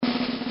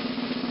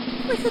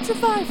We could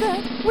survive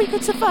that. We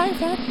could survive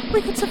that.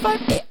 We could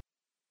survive it.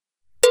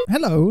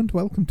 Hello and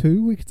welcome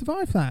to We Could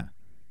Survive That,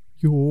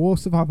 your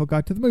survival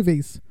guide to the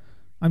movies.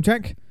 I'm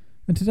Jack,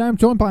 and today I'm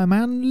joined by a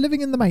man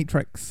living in the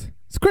Matrix.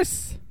 It's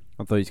Chris.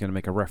 I thought he was going to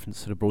make a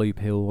reference to the blue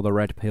pill or the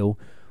red pill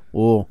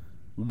or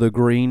the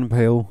green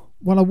pill.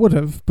 Well, I would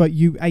have, but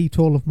you ate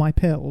all of my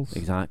pills.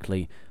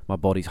 Exactly. My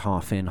body's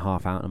half in,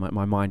 half out, and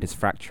my mind is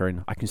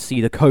fracturing. I can see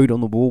the code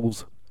on the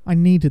walls. I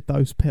needed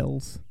those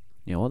pills.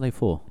 You know what are they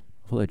for?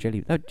 I thought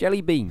they're jelly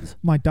beans.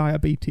 My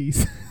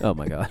diabetes. Oh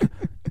my god.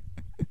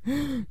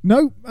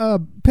 No,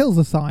 pills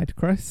aside,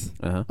 Chris,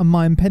 Uh-huh. and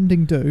my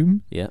impending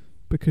doom, Yeah,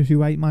 because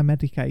you ate my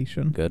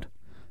medication, good.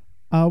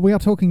 we are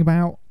talking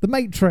about The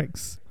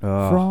Matrix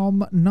from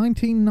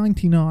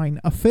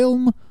 1999, a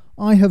film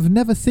I have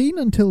never seen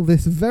until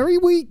this very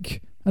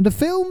week, and a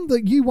film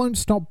that you won't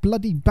stop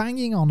bloody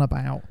banging on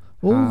about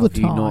all the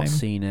time. Have you not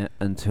seen it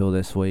until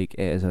this week?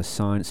 It is a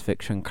science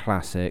fiction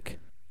classic.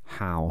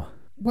 How?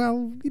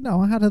 Well, you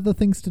know, I had other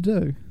things to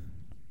do.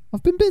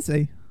 I've been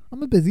busy.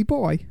 I'm a busy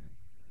boy.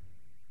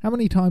 How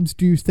many times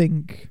do you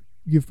think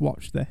you've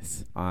watched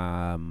this?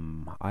 I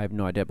have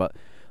no idea, but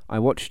I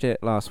watched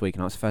it last week,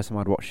 and that's the first time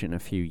I'd watched it in a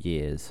few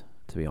years,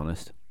 to be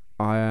honest.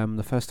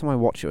 The first time I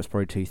watched it was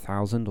probably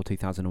 2000 or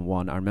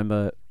 2001. I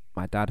remember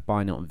my dad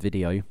buying it on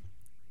video.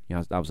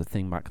 Yeah, that was a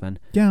thing back then.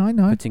 Yeah, I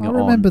know. Putting I it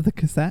remember on, the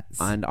cassettes.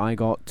 And I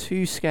got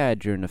too scared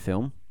during the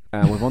film,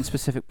 with one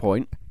specific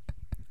point,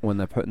 when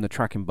they're putting the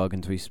tracking bug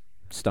into his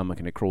stomach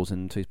and it crawls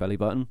into his belly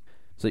button.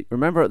 So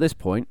remember at this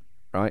point,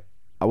 right,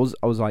 I was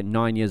like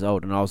 9 years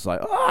old, and I was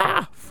like,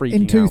 freaking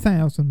in out.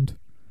 2000,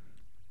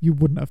 you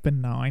wouldn't have been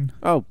 9.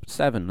 Oh,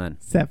 7 then.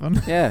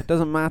 7. Yeah, it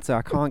doesn't matter.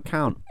 I can't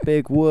count.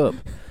 Big whoop.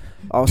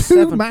 I was Do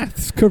 7.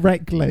 maths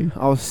correctly.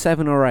 I was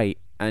 7 or 8,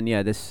 and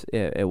yeah,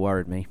 it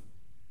worried me.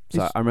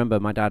 So I remember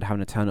my dad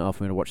having to turn it off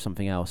and we to watch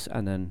something else,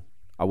 and then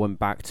I went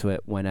back to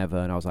it whenever,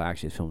 and I was like,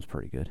 actually, this film's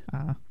pretty good.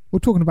 We're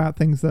talking about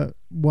things that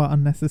were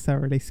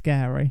unnecessarily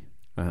scary.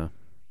 Uh-huh.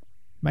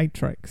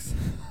 Matrix.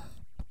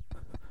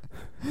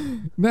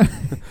 No,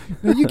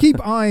 you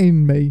keep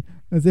eyeing me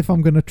as if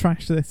I'm going to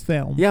trash this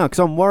film. Yeah, because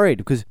I'm worried,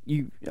 because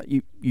you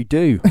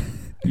do.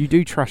 You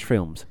do trash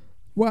films.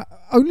 Well,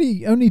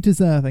 only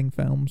deserving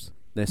films.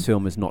 This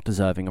film is not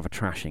deserving of a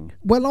trashing.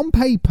 Well, on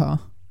paper,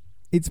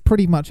 it's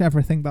pretty much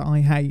everything that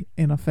I hate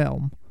in a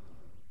film.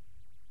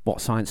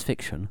 What, science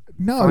fiction?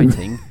 No.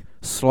 Fighting,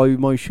 slow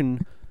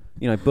motion,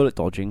 bullet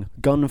dodging,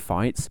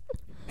 gunfights,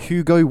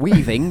 Hugo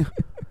Weaving,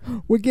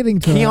 We're getting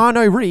to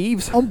Keanu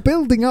Reeves. I'm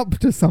building up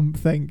to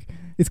something.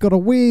 It's got a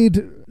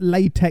weird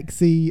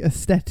latexy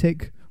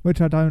aesthetic,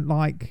 which I don't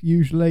like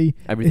usually.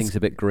 Everything's a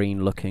bit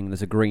green looking.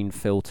 There's a green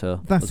filter.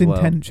 That's as well.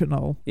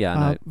 intentional. Yeah,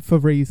 I know. For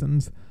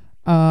reasons.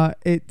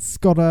 It's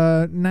got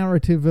a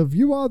narrative of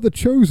you are the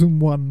chosen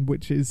one,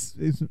 which is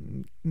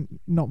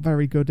not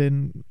very good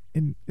in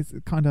it's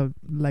kind of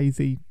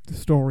lazy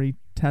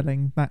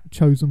storytelling, that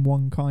chosen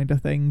one kind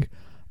of thing.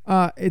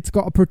 It's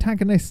got a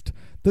protagonist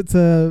that's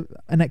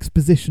an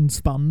exposition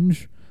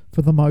sponge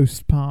for the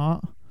most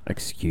part.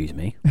 Excuse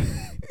me.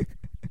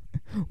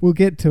 We'll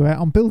get to it.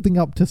 I'm building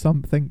up to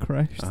something,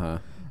 Chris. Uh-huh.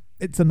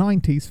 It's a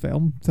 90s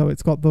film, so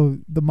it's got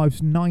the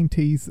most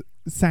 90s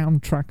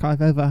soundtrack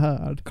I've ever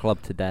heard.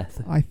 Club to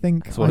Death. I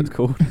think That's what it's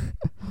called.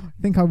 I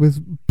think I was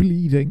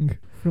bleeding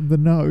from the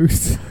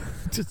nose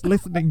just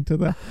listening to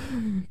the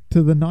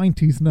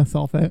 90s-ness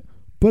of it.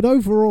 But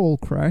overall,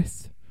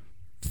 Chris,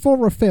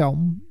 for a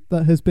film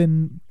that has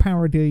been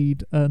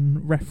parodied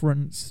and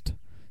referenced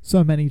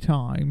so many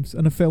times,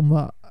 and a film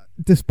that,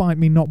 despite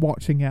me not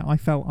watching it, I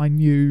felt I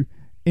knew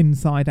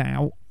inside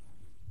out,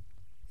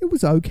 it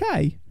was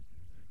okay.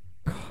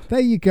 There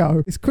you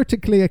go. It's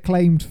critically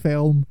acclaimed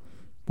film.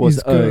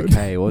 Was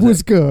okay,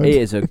 was good. It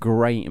is a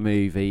great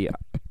movie.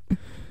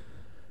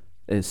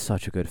 It's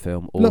such a good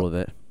film, all of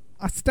it.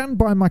 I stand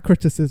by my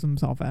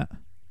criticisms of it.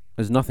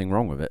 There's nothing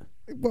wrong with it.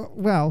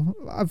 Well,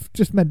 I've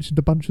just mentioned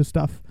a bunch of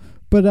stuff.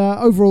 But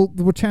overall,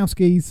 the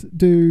Wachowskis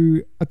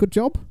do a good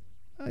job.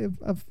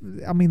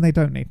 I mean, they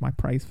don't need my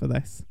praise for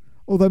this.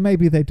 Although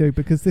maybe they do,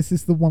 because this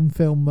is the one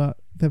film that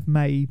they've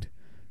made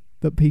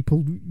that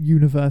people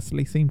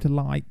universally seem to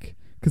like.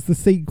 Because the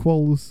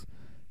sequels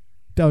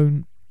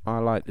don't... I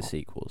like the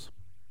sequels.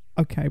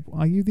 Okay,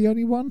 are you the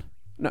only one?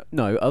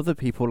 No, other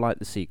people like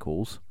the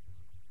sequels.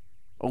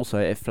 Also,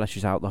 it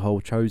fleshes out the whole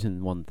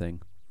Chosen One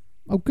thing.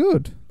 Oh,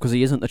 good. Because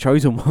he isn't the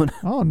Chosen One.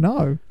 Oh,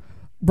 no.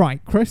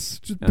 Right, Chris,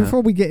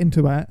 before we get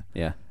into it,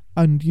 yeah,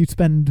 and you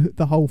spend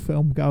the whole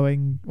film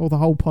going, or the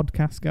whole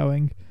podcast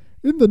going,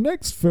 in the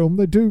next film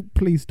they do,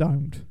 please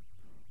don't.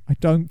 I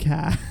don't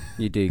care.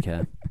 You do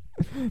care.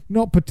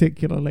 Not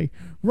particularly.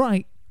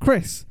 Right,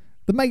 Chris,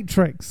 The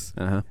Matrix.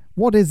 Uh-huh.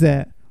 What is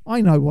it? I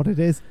know what it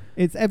is.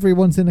 It's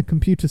everyone's in a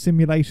computer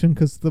simulation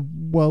because the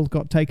world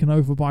got taken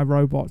over by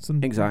robots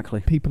and exactly.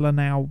 People are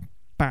now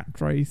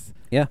batteries.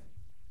 Yeah.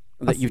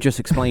 You've just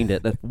explained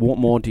it. What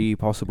more do you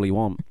possibly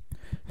want?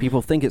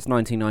 People think it's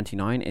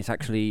 1999. It's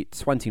actually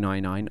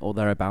 2099 or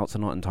thereabouts.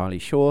 I'm not entirely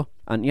sure.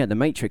 And yeah, The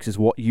Matrix is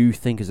what you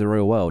think is the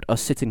real world.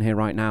 Us sitting here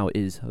right now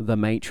is The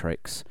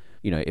Matrix.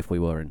 if we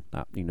were in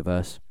that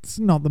universe. It's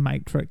not the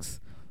Matrix.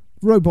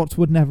 Robots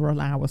would never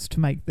allow us to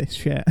make this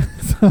shit.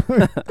 So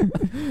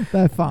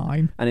they're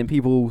fine. And in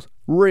people's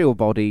real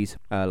bodies,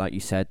 like you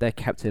said, they're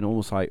kept in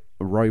almost like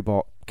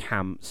robot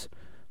camps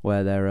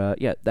where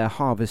they're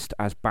harvested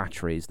as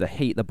batteries. The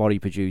heat the body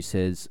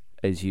produces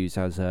is used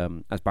as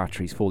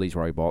batteries for these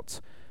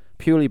robots,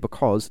 purely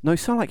because no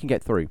sunlight can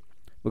get through.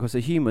 Because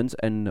the humans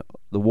in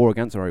the war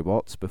against the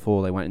robots,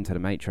 before they went into the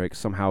Matrix,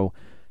 somehow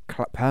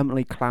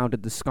permanently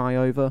clouded the sky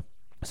over,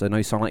 so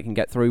no sunlight can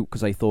get through,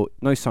 because they thought,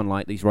 no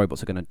sunlight, these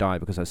robots are going to die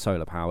because they're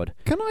solar powered.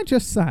 Can I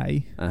just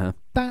say,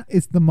 that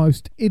is the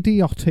most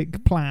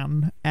idiotic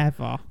plan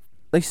ever.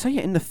 They say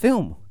it in the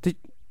film.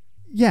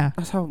 Yeah.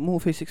 That's how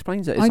Morpheus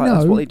explains it. It's I like know.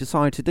 That's what they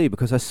decided to do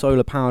because they're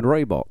solar powered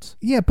robots.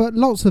 Yeah, but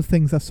lots of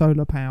things are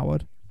solar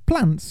powered.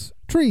 Plants,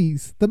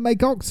 trees that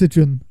make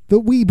oxygen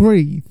that we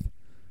breathe.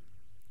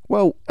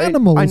 Well,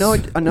 Animals. I know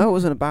it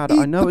wasn't a bad.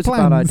 I know it's a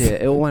bad idea.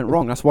 It all went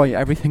wrong. That's why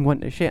everything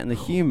went to shit. And the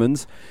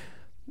humans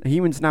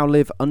now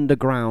live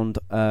underground,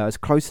 as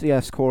close to the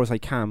Earth's core as they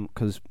can,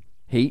 because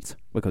heat,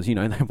 because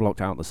they're blocked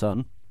out the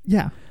sun.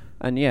 Yeah.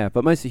 And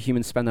but most of the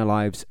humans spend their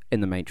lives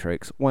in the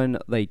Matrix. When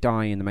they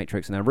die in the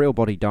Matrix and their real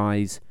body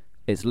dies,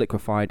 it's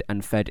liquefied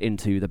and fed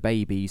into the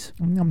babies.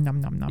 Nom nom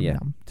nom nom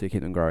nom. To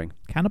keep them growing.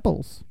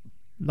 Cannibals.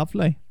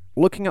 Lovely.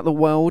 Looking at the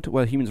world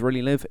where humans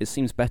really live, it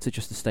seems better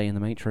just to stay in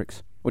the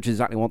Matrix, which is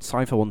exactly what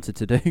Cypher wanted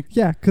to do.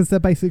 Yeah, because they're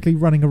basically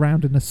running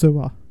around in a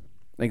sewer.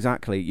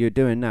 Exactly. You're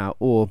doing now,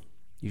 or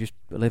you just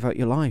live out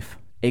your life.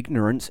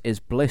 Ignorance is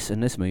bliss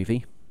in this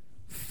movie.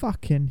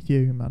 Fucking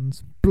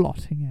humans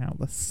blotting out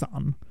the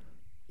sun.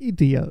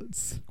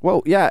 Idiots.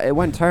 Well, yeah, it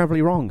went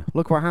terribly wrong.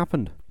 Look what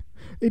happened.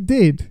 It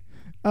did.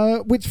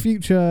 Which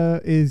future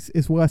is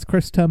worse,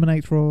 Chris,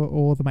 Terminator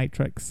or The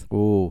Matrix?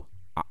 Oh,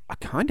 I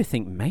kind of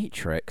think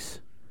Matrix.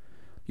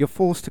 You're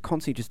forced to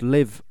constantly just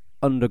live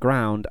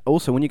underground.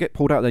 Also, when you get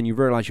pulled out, then you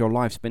realise your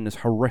life's been this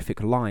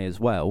horrific lie as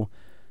well.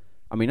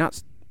 I mean,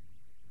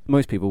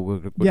 most people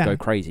would go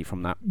crazy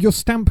from that. Your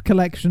stamp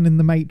collection in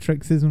The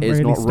Matrix isn't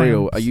really not stamps.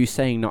 real. Are you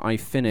saying that I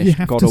finished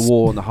God of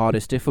War on the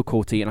hardest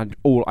difficulty and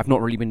I've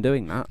not really been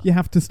doing that? You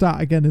have to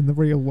start again in the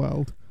real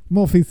world.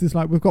 Morpheus is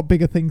like, we've got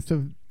bigger things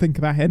to think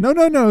about here.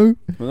 No.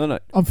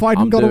 I'm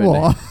fighting God of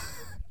War.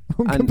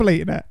 I'm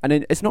completing it. And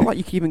it's not like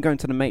you keep even going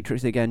to the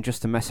Matrix again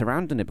just to mess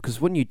around in it, because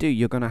when you do,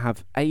 you're going to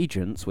have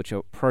agents, which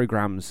are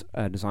programs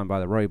designed by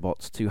the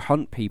robots, to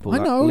hunt people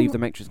that leave the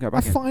Matrix and go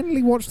back in. I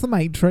finally watched The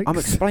Matrix. I'm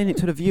explaining it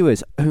to the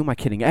viewers. Who am I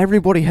kidding?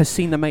 Everybody has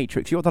seen The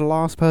Matrix. You're the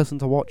last person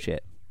to watch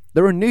it.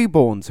 There are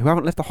newborns who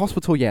haven't left the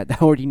hospital yet. They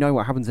already know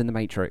what happens in The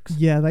Matrix.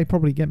 Yeah, they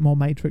probably get more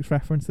Matrix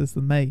references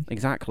than me.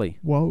 Exactly.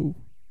 Whoa.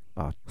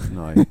 Oh,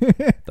 no.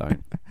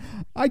 Don't.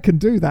 I can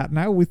do that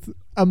now with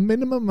a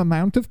minimum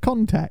amount of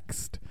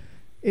context.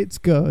 It's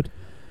good.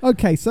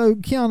 Okay, so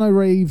Keanu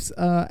Reeves,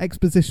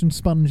 exposition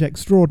sponge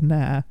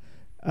extraordinaire,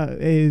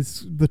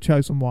 is the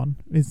chosen one.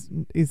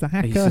 Is a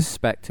hacker. He's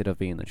suspected of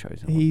being the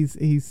chosen one.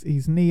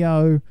 He's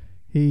Neo.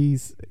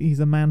 He's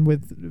a man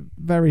with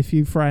very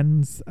few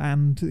friends,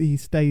 and he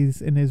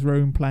stays in his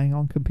room playing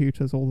on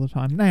computers all the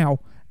time. Now,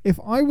 if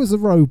I was a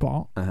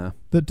robot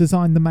that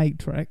designed the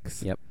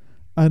Matrix,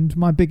 and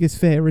my biggest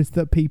fear is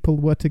that people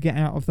were to get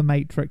out of the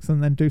Matrix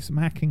and then do some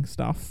hacking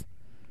stuff.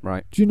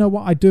 Right. Do you know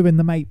what I'd do in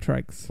the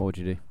Matrix? What would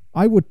you do?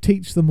 I would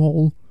teach them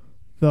all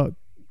the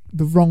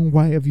wrong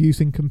way of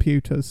using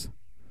computers.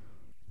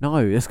 No,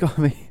 it's got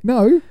to be.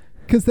 No,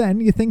 because then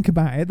you think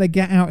about it, they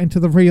get out into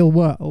the real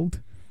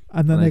world,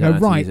 and then they go,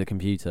 right, use a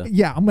computer.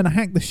 Yeah, I'm going to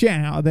hack the shit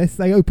out of this.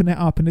 They open it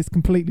up, and it's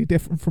completely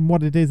different from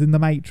what it is in the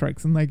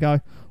Matrix, and they go,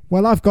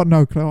 well, I've got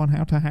no clue on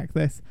how to hack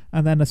this,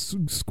 and then a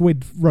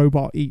squid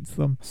robot eats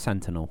them.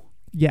 Sentinel.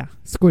 Yeah,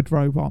 squid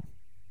robot.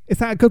 Is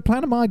that a good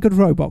plan? Am I a good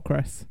robot,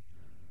 Chris?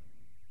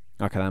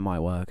 Okay, that might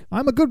work.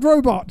 I'm a good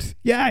robot.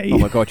 Yay! Oh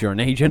my god, you're an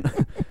agent.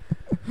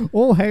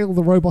 All hail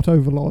the robot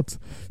overlords.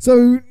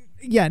 So,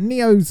 yeah,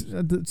 Neo's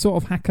the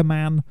sort of hacker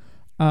man.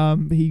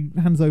 He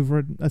hands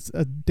over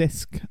a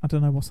disc. I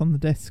don't know what's on the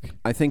disc.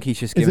 I think he's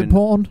just Is it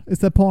porn? Is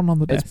there porn on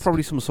the disc? It's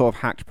probably some sort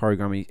of hacked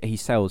program. He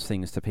sells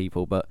things to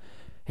people, but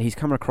he's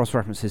come across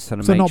references to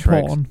the So Matrix.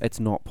 not porn? It's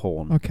not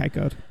porn. Okay,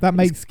 good. That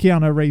makes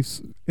Keanu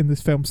Reeves in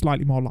this film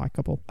slightly more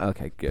likeable.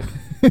 Okay, good.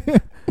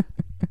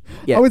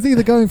 Yeah. I was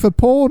either going for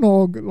porn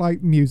or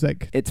like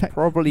music. It's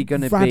probably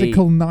going to be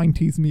radical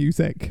 90s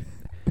music.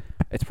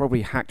 It's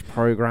probably hacked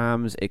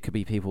programs. It could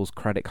be people's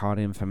credit card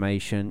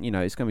information.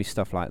 It's going to be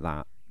stuff like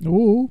that.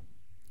 Ooh.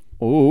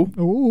 Ooh.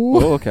 Ooh.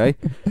 Oh, okay.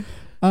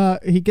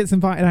 He gets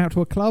invited out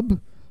to a club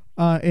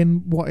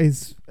in what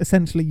is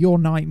essentially your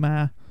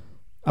nightmare.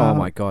 Oh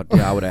my god,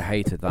 yeah, I would have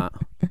hated that.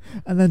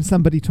 And then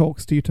somebody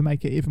talks to you to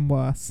make it even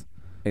worse.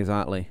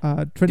 Exactly.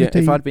 Trinity.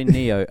 Yeah, if I'd been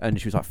Neo and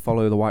she was like,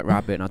 follow the white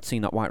rabbit, and I'd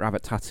seen that white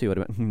rabbit tattoo, I'd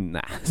have been,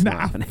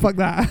 nah, fuck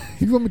that.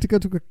 You want me to go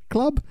to a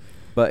club?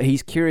 But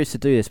he's curious to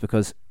do this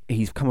because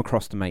he's come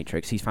across the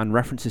Matrix. He's found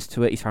references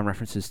to it. He's found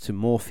references to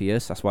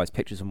Morpheus. That's why it's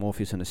pictures of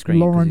Morpheus on the screen.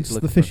 Lawrence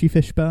the Fishy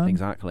Fishburne.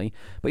 Exactly.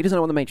 But he doesn't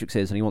know what the Matrix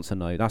is, and he wants to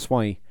know. That's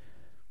why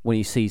when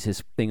he sees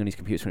his thing on his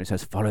computer and it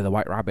says "Follow the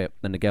White Rabbit,"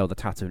 then the girl with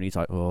the tattoo, and he's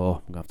like, "Oh,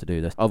 I'm gonna have to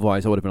do this."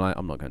 Otherwise, I would have been like,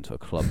 "I'm not going to a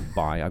club.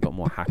 Bye. I got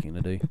more hacking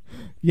to do."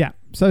 Yeah.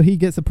 So he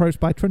gets approached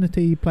by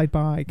Trinity, played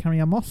by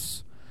Carrie-Anne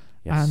Moss.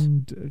 Yes.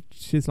 And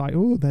she's like,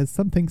 "Oh, there's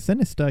something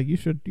sinister. You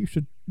should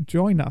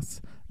join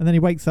us." And then he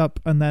wakes up,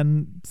 and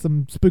then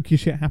some spooky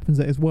shit happens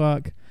at his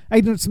work.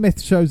 Agent Smith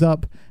shows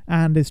up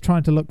and is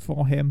trying to look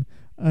for him,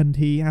 and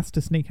he has to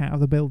sneak out of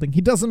the building.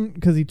 He doesn't,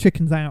 because he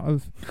chickens out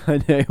of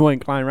I know, he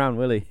won't climb around,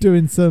 will he?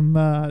 doing some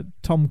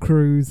Tom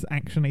Cruise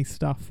actiony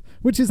stuff,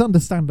 which is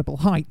understandable.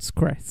 Heights,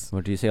 Chris.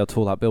 Well, do you see how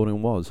tall that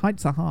building was?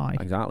 Heights are high.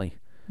 Exactly.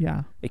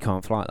 Yeah. He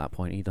can't fly at that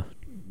point either.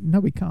 No,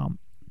 we can't.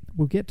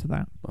 We'll get to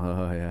that.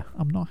 Oh yeah.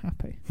 I'm not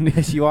happy.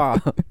 Yes, you are.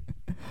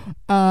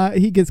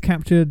 He gets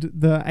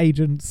captured. The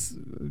agents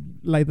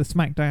lay the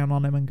smackdown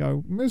on him and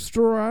go,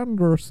 "Mr.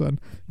 Anderson."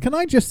 Can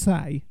I just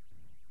say,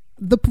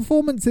 the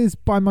performances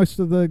by most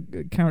of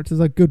the characters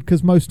are good,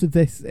 because most of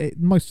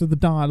the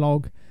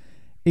dialogue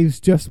is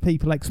just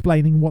people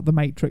explaining what the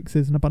Matrix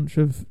is and a bunch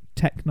of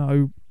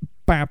techno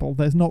babble.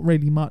 There's not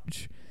really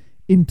much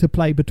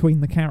interplay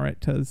between the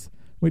characters,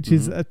 which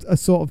is a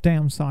sort of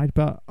downside,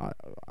 but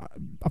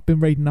I've been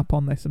reading up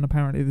on this, and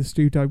apparently the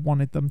studio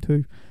wanted them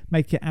to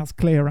make it as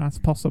clear as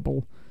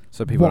possible.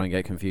 So people don't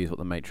get confused what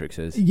the Matrix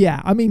is.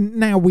 Yeah, I mean,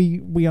 now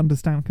we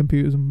understand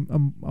computers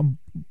and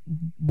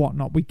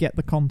whatnot. We get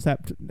the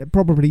concept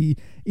probably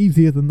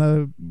easier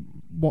than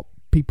what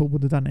people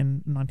would have done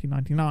in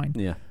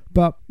 1999. Yeah.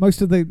 But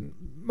most of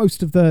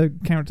the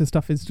character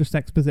stuff is just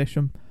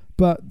exposition.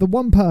 But the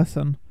one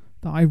person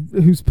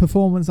whose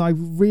performance I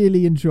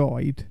really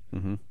enjoyed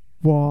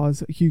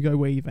was Hugo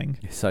Weaving.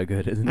 He's so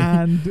good, isn't he?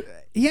 And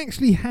he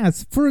actually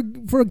has, for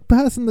a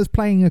person that's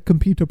playing a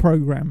computer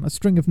program, a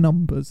string of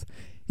numbers,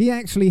 he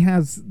actually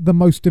has the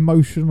most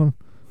emotional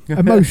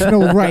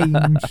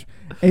range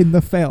in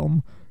the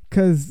film.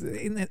 Because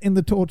in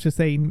the torture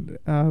scene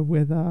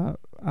with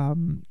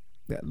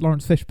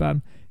Lawrence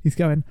Fishburne, he's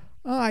going,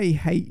 "I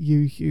hate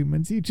you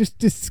humans. You just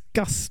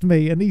disgust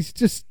me." And he's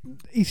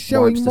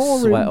showing Wipes more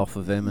the sweat off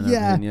of him and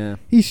everything. Yeah.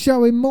 He's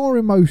showing more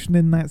emotion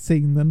in that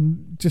scene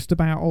than just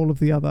about all of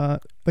the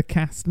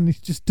cast, and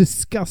he's just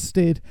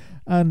disgusted,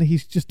 and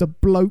he's just a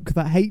bloke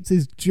that hates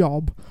his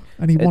job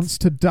and he wants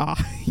to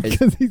die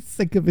because he's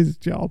sick of his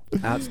job.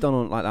 That's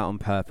done like that on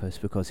purpose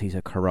because he's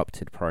a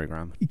corrupted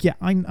program. Yeah,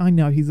 I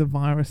know he's a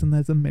virus, and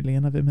there's a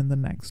million of him in the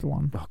next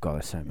one. Oh god,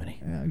 there's so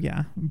many.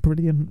 Yeah,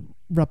 brilliant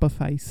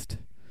rubber-faced.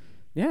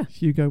 Yeah,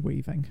 Hugo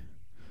Weaving.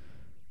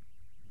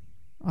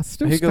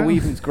 Hugo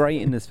Weaving's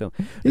great in this film.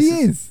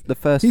 He is the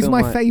first. He's film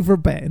my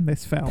favourite bit in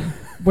this film,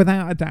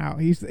 without a doubt.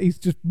 He's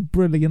just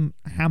brilliant,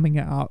 hamming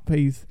it up.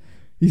 He's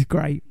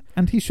great,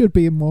 and he should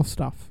be in more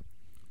stuff.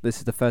 This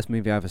is the first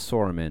movie I ever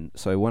saw him in.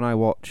 So when I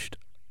watched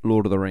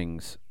Lord of the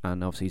Rings,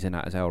 and obviously he's in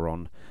that as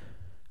Elrond,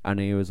 and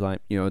he was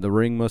like, the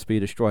ring must be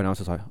destroyed. And I was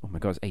just like, oh my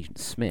god, it's Agent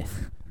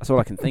Smith. That's all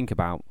I can think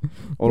about.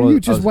 Were you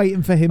just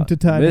waiting for him to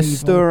turn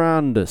Mr. evil?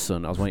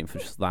 Anderson. I was waiting for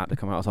just that to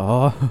come out. I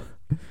was like, oh.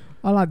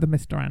 I like the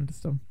Mr.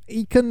 Anderson.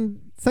 He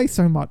can say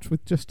so much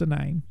with just a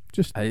name.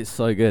 It's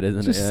so good, isn't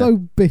it? Just so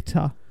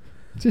bitter.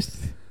 Just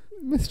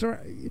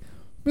Mr.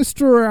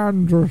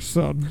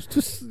 Anderson.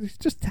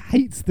 Just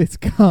hates this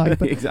guy.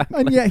 But, exactly.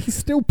 And yet he's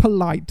still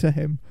polite to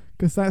him,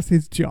 because that's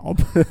his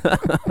job.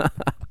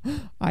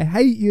 I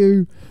hate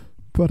you,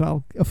 but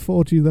I'll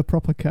afford you the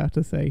proper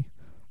courtesy.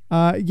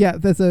 Neo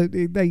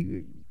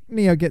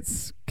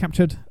gets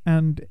captured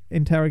and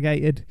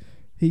interrogated.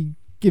 He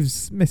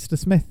gives Mr.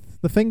 Smith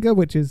the finger,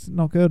 which is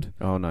not good.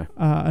 Oh no.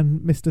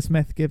 And Mr.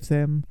 Smith gives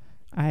him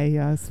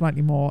a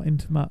slightly more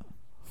intimate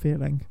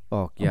feeling.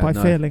 Oh yeah. And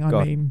by feeling, God.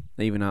 I mean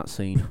even that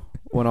scene.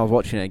 When I was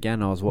watching it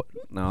again, I was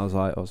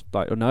like,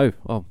 oh no.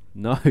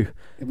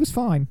 It was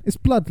fine. It's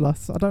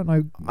bloodless. I don't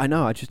know. I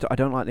know. I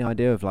don't like the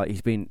idea of like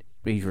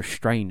he's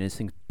restrained. There's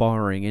things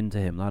burrowing into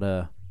him.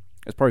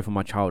 It's probably from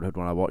my childhood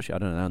when I watched it. I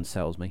don't know. That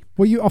unsettles me.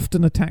 Were you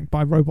often attacked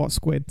by robot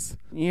squids?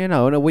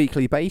 On a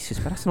weekly basis,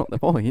 but that's not the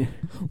point.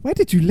 Where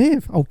did you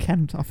live? Oh,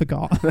 Kent, I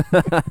forgot.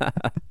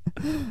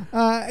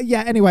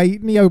 Anyway,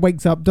 Neo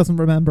wakes up, doesn't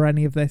remember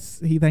any of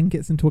this. He then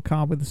gets into a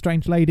car with a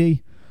strange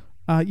lady.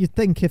 You'd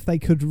think if they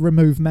could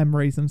remove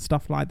memories and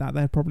stuff like that,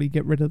 they'd probably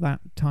get rid of that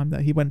time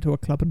that he went to a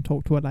club and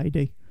talked to a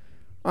lady.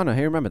 Oh no,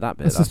 he remembered that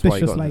bit. A That's why he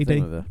suspicious got lady the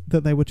thing with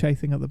that they were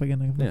chasing at the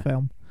beginning of the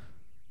film.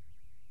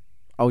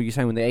 Oh, you're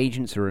saying when the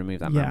agents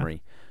removed that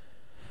memory?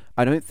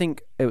 I don't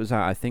think it was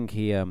that. I think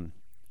he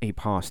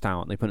passed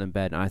out. They put him in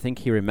bed, and I think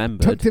he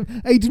remembered.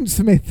 Agent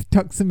Smith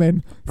tucks him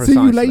in. Precisely.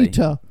 See you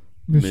later,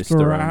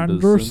 Mr.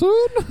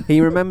 Anderson.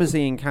 He remembers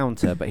the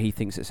encounter, but he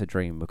thinks it's a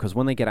dream, because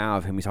when they get out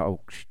of him, he's like,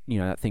 oh,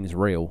 that thing's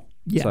real.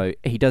 Yeah. So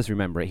he does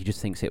remember it. He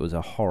just thinks it was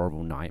a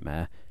horrible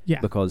nightmare. Yeah.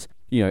 Because,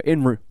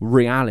 in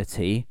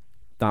reality,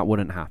 that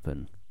wouldn't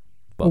happen.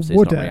 But obviously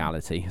it's not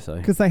reality. So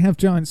because they have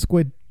giant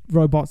squid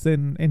robots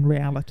in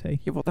reality.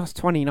 Yeah, well, that's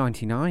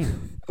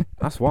 2099.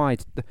 That's why.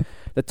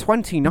 The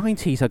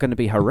 2090s are going to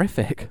be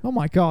horrific. Oh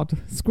my god.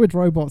 Squid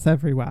robots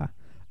everywhere.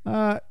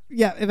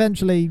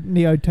 Eventually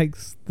Neo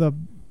takes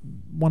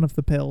one of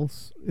the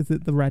pills. Is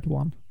it the red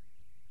one?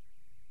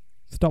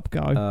 Stop,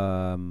 go.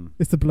 Um,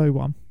 It's the blue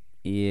one.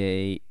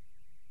 yeah,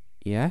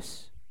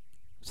 yes.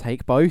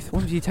 Take both. Why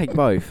would you take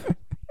both?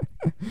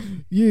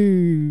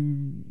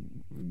 You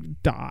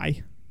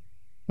die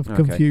of Okay.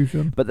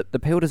 confusion. But the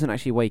pill doesn't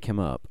actually wake him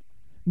up,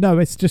 No,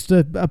 it's just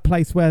a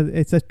place where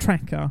it's a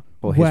tracker.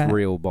 or his where,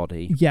 real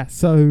body. Yeah,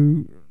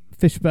 so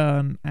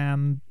Fishburne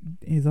and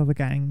his other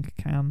gang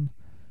can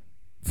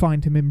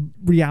find him in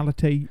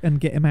reality and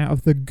get him out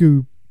of the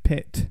goo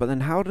pit. But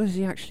then how does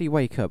he actually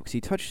wake up? Because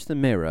he touches the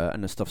mirror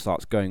and the stuff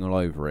starts going all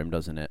over him,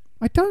 doesn't it?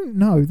 I don't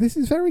know. This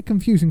is very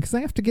confusing because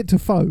they have to get to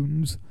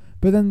phones.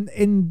 But then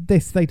in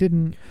this, they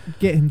didn't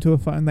get him to a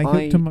phone. They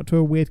hooked him up to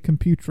a weird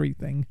computery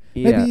thing.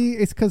 Yeah. Maybe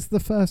it's because the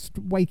first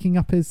waking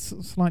up is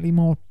slightly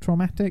more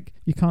traumatic.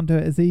 You can't do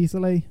it as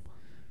easily.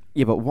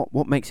 Yeah, but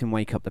what makes him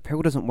wake up? The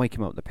pill doesn't wake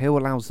him up. The pill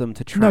allows them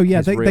to track No, yeah,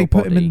 his they real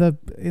put body. him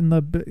in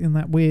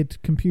that weird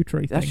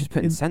computery That's thing. just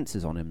putting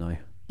sensors on him, though.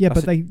 Yeah,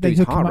 that's but they do his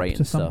hook him heart up rate to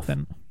and stuff.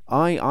 something.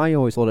 I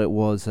always thought it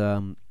was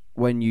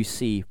when you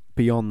see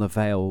beyond the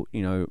veil,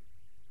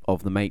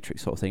 of the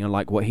Matrix sort of thing, and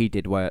like what he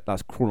did where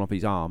that's crawling up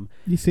his arm.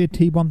 You see a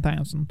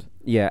T-1000.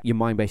 Yeah, your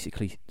mind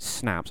basically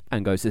snaps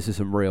and goes, this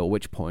isn't real, at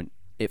which point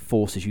it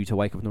forces you to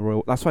wake up in the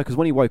real... That's why, because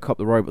when he woke up,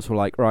 the robots were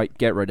like, right,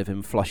 get rid of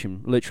him, flush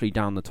him literally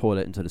down the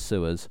toilet into the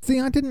sewers.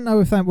 See, I didn't know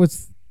if that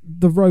was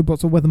the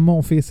robots or whether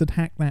Morpheus had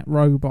hacked that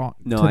robot.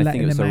 No, to I letting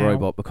think it was him the out.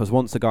 robot, because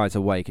once the guy's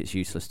awake, it's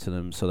useless to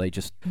them, so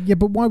Yeah,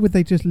 but why would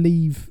they just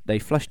leave? they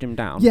flushed him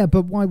down. Yeah,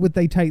 but why would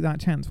they take that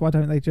chance? Why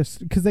don't they just...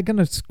 Because they're going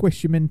to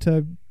squish him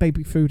into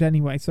baby food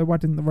anyway, so why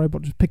didn't the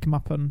robot just pick him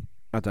up and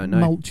I don't know.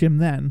 mulch him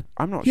then?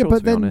 I'm not Yeah, sure, but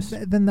to be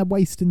honest. then they're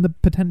wasting the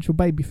potential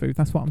baby food.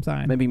 That's what I'm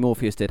saying. Maybe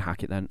Morpheus did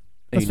hack it then.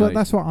 That's Who what, knows?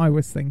 that's what I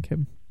was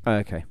thinking.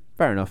 Okay,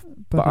 fair enough.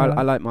 But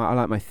I like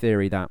my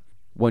theory that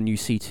when you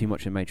see too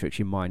much in Matrix,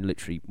 your mind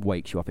literally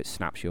wakes you up. It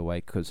snaps you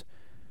awake, because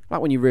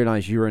like when you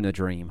realise you're in a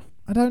dream.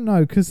 I don't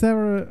know, because there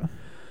are...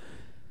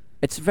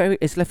 It's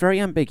left very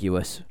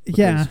ambiguous.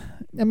 Yeah,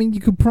 I mean, you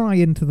could pry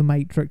into the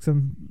Matrix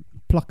and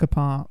pluck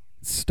apart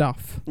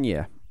stuff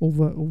Yeah. all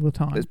the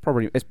time.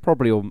 It's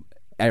probably all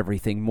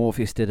everything.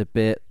 Morpheus did a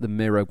bit. The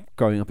mirror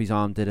going up his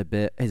arm did a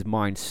bit. His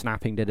mind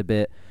snapping did a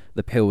bit.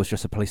 The pill was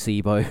just a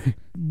placebo.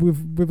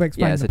 We've explained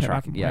Yeah, it's the a pill, track.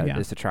 haven't we? Yeah,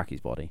 it's to track his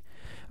body.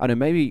 I know.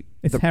 Maybe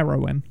It's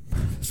heroin.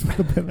 That's what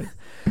the pill is.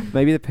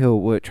 maybe the pill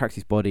where it tracks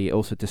his body it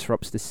also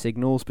disrupts the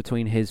signals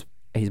between his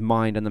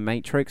mind and the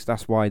Matrix.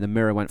 That's why the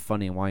mirror went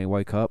funny and why he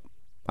woke up.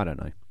 I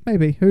don't know.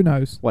 Maybe. Who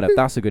knows? Whatever.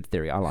 That's a good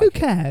theory. I like Who it.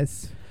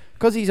 cares?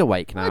 Because he's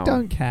awake now. I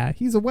don't care.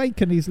 He's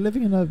awake and he's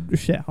living in a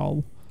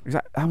shithole.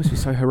 Exactly. That must be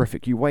so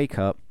horrific. You wake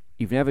up,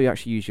 you've never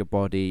actually used your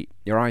body,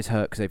 your eyes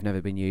hurt because they've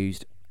never been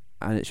used,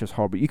 and it's just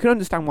horrible. You can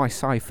understand why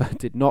Cypher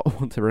did not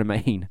want to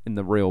remain in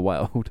the real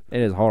world.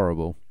 It is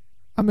horrible.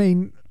 I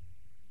mean,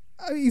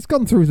 he's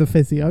gone through the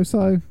physio,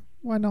 so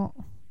why not?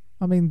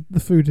 I mean, the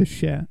food is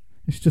shit.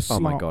 It's just Oh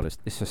my slop. god,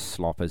 it's just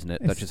slop, isn't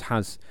it? That just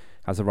has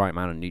the right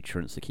amount of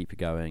nutrients to keep it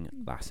going.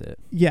 That's it.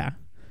 Yeah.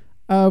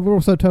 We're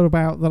also told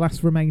about the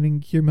last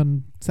remaining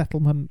human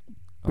settlement,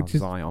 which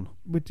is Zion.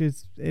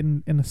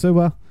 in a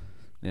sewer.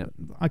 Yeah.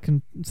 I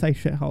can say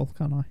shithole,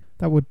 can't I?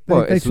 That would.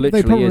 Well, they it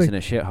literally is in a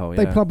shithole.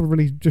 They Yeah.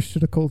 probably just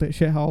should have called it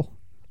shithole.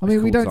 I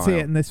mean, we called don't see it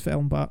Zion. in this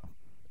film, but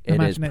It is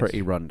imagine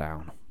pretty run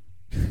down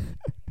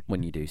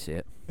when you do see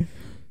it.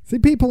 See,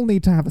 people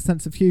need to have a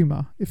sense of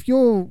humour. If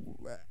you're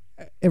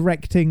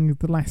erecting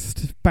the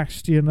last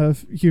bastion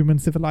of human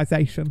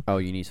civilization, Oh,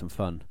 you need some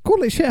fun.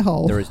 call it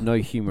shithole. There is no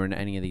humour in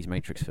any of these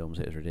Matrix films.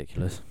 It is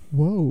ridiculous.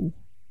 Whoa,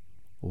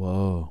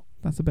 Whoa.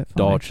 that's a bit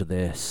funny. Dodge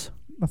this.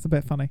 That's a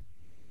bit funny.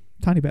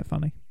 Tiny bit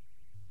funny.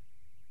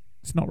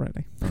 It's not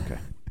really. Okay.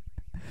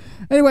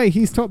 Anyway,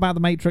 he's talked about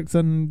the Matrix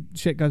and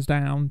shit goes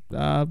down.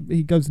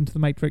 He goes into the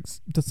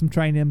Matrix, does some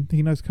training.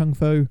 He knows kung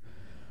fu.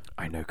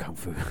 I know kung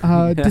fu.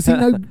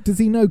 Does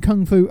he know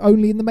kung fu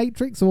only in the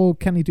Matrix, or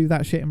can he do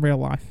that shit in real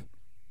life?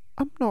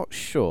 I'm not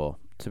sure,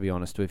 to be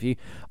honest with you.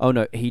 Oh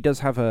no, he does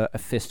have a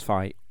fist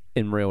fight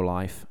in real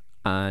life,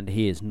 and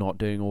he is not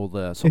doing all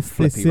the sort of Is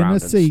flippy this in round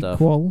a and stuff.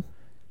 sequel?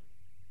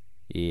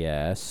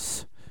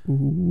 Yes.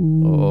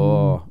 Ooh.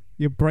 Oh.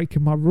 You're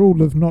breaking my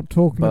rule of not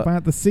talking But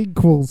about the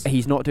sequels.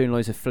 He's not doing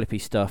loads of flippy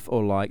stuff,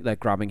 or like they're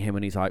grabbing him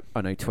and he's like,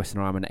 I know, twisting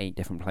around in 8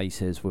 different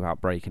places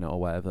without breaking it or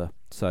whatever.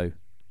 So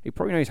he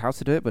probably knows how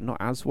to do it, but not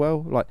as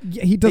well. Like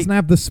Yeah, he doesn't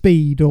have the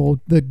speed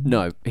or the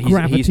no, he's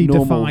gravity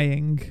normal.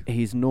 defying,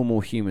 He's normal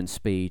human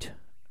speed.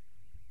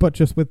 but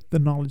just with the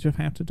knowledge of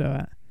how to do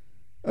it.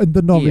 And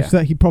the knowledge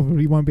that he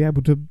probably won't be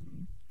able to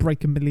break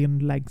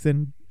 1,000,000 legs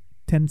in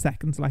 10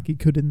 seconds like he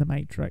could in the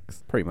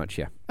Matrix. Pretty much,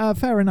 yeah.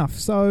 Fair enough.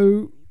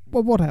 So,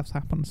 well, what else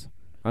happens?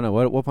 I know.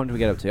 What point do we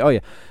get up to? Oh yeah,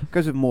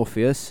 goes with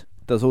Morpheus,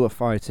 does all the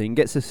fighting,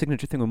 gets the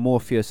signature thing when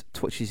Morpheus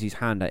twitches his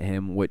hand at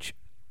him, which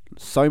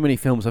so many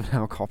films have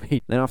now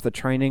copied. Then after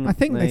training, I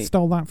think they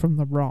stole that from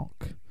The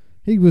Rock.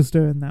 He was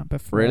doing that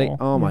before. really.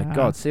 Oh my Yeah.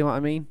 god, see what I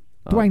mean?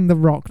 Dwayne The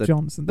Rock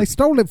Johnson. They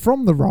stole it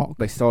from The Rock.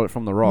 They stole it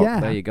from The Rock.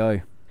 Yeah. There you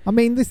go. I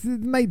mean, the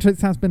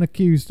Matrix has been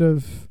accused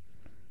of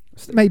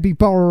maybe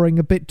borrowing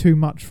a bit too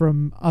much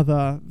from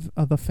other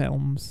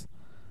films.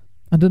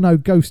 I don't know.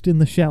 Ghost in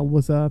the Shell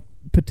was a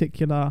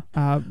particular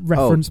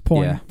reference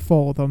point yeah.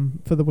 for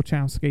them, for the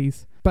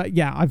Wachowskis. But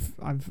yeah,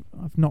 I've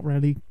not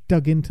really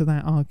dug into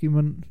that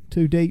argument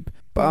too deep.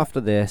 But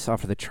after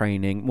the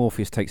training,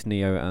 Morpheus takes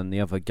Neo and the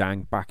other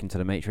gang back into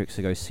the Matrix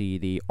to go see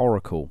the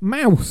Oracle.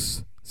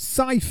 Mouse,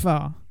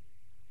 Cypher,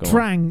 Go on.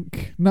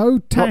 Trank, no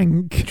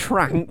Tank.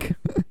 Trank.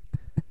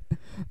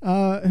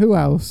 Who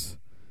else?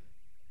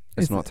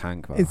 It's not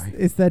Tank, by the way.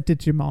 Is there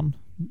Digimon?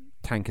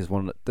 Tank is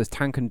one. There's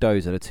Tank and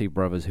Dozer, the two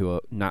brothers who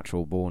are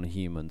natural born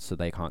humans, so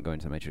they can't go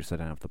into the Matrix. So they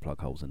don't have the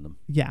plug holes in them.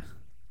 Yeah.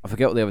 I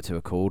forget what the other two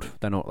are called.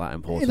 They're not that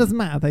important. It doesn't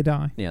matter, they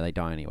die. Yeah, they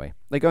die anyway.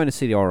 They go in to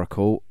see the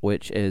Oracle,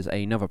 which is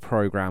another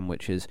program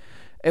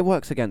it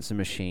works against the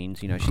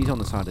machines. You know, she's on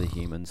the side of the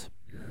humans.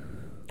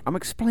 I'm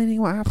explaining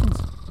what happens.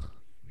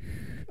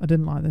 I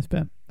didn't like this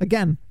bit.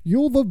 Again,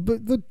 you're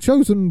the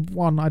chosen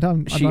one.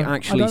 She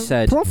actually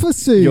said,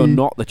 prophecy. You're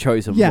not the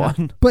chosen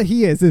one. But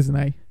he is,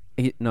 isn't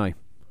he? No.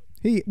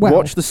 Well,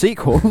 watch the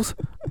sequels.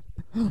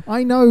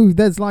 I know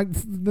there's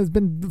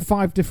been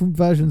 5 different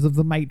versions of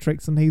the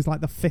Matrix, and he's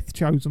like the 5th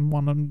chosen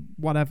one, and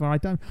whatever. I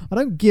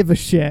don't give a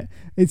shit.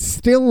 It's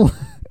still.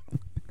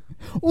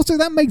 Also,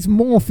 that makes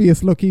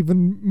Morpheus look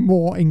even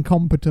more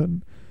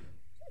incompetent.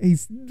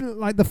 He's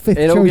like the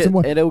 5th chosen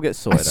one. It'll get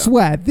sorted I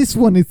swear, this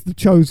one is the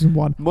chosen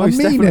one. Most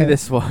definitely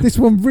this one. This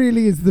one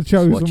really is the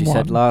chosen one. What you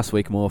said last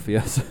week,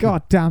 Morpheus.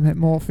 God damn it,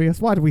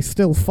 Morpheus. Why do we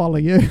still follow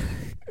you?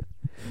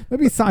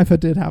 Maybe Cypher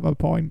did have a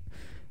point.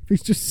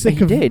 He's just sick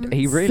He of did.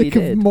 He really sick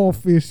did. of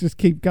Morpheus just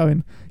keep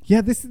going.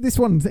 Yeah, this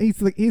one's he's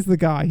the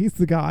guy. He's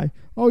the guy.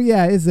 Oh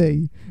yeah, is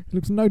he? He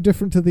looks no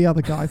different to the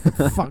other guys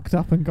that fucked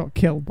up and got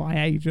killed by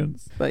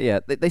agents. But yeah,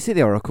 they see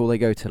the Oracle, they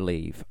go to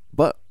leave.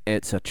 But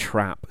it's a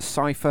trap.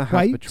 Cypher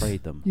has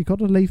betrayed them. You got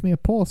to leave me a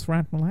pause for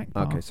Admiral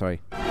Akbar. Okay,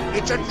 sorry.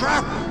 It's a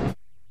trap!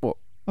 What?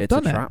 I've It's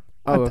done a trap?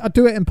 it. Oh, I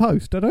do it in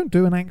post. I don't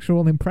do an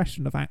actual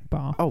impression of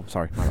Akbar. oh,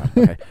 sorry. My bad.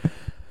 Okay.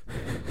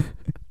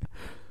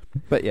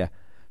 But yeah.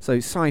 So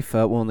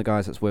Cypher, one of the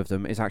guys that's with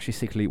them, is actually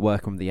secretly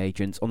working with the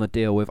agents on the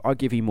deal with, I'll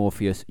give you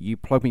Morpheus, you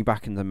plug me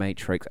back in the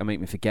Matrix and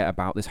make me forget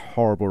about this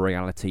horrible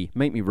reality,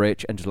 make me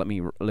rich, and just let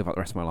me live out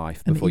the rest of my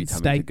life And before you eat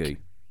tell me to steak. goo.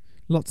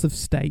 Lots of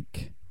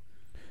steak.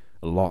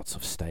 Lots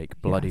of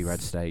steak, bloody Yes.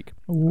 red steak.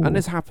 Ooh. And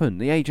this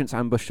happened. The agents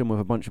ambushed them with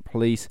a bunch of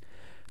police.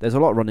 There's a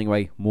lot running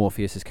away.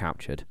 Morpheus is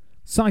captured.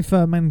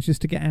 Cypher manages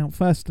to get out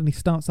first, and he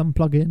starts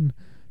unplugging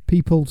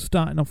people,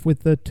 starting off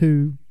with the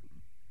 2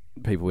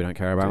 People we don't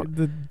care about.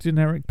 the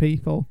generic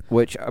people.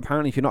 Which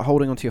apparently, if you're not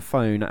holding onto your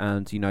phone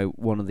and, you know,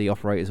 one of the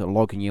operators are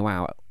logging you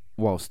out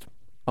whilst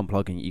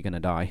unplugging it, you're going to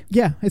die.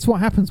 Yeah, it's what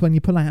happens when you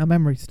pull out a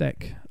memory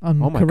stick. Oh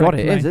my god,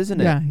 it is, isn't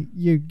it? Yeah,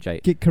 you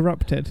Jake. get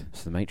corrupted.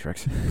 It's the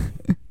Matrix.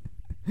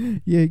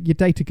 Your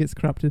data gets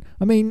corrupted.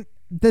 I mean,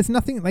 there's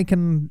nothing they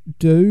can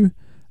do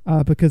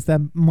because their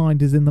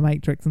mind is in the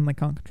Matrix and they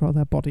can't control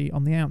their body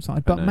on the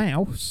outside. But know.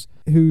 Mouse,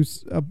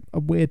 who's a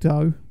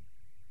weirdo,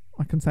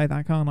 I can say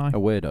that, can't I? A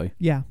weirdo.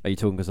 Yeah. Are you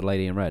talking because the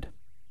lady in red?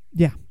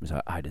 Yeah. It's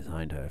like, I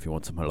designed her if you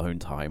want some alone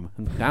time.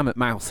 Damn it,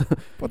 Mouse.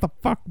 What the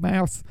fuck,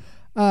 Mouse?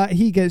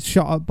 He gets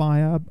shot up by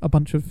a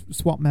bunch of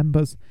SWAT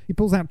members. He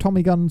pulls out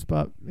Tommy guns,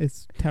 but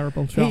it's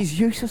terrible shot. He's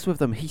useless with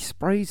them. He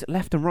sprays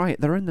left and right.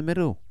 They're in the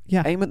middle.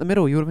 Yeah. Aim at the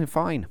middle. You would have been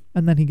fine.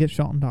 And then he gets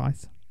shot and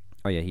dies.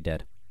 Oh, yeah, he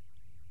dead.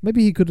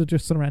 Maybe he could have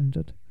just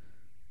surrendered.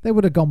 They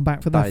would have gone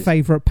back for their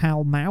favourite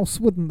pal Mouse,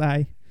 wouldn't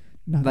they?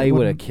 No, They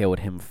would have wouldn't. killed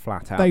him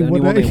flat out. They The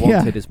only one would've- they yeah.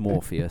 wanted is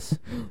Morpheus.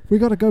 We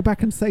got to go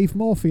back and save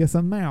Morpheus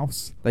and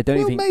Mouse. They don't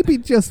Well, even... maybe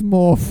just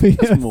Morpheus.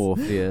 Just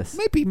Morpheus.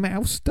 Maybe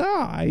Mouse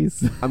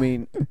dies. I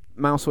mean,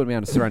 Mouse wouldn't be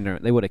able to surrender.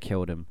 They would have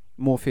killed him.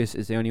 Morpheus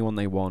is the only one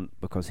they want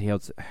because he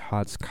has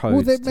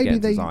codes to get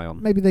into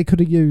Zion. Maybe they could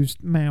have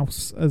used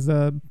Mouse as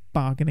a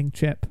bargaining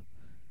chip.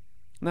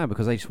 No,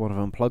 because they just would have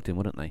unplugged him,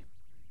 wouldn't they?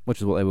 Which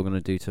is what they were going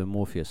to do to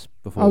Morpheus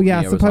before. Oh yeah,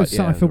 I Neo was suppose like,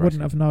 yeah, Cypher the rest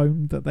wouldn't have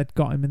known that they'd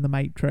got him in the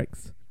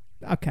Matrix.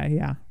 Okay,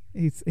 yeah,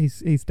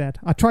 he's dead.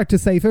 I tried to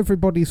save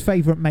everybody's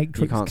favourite Matrix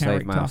You can't character.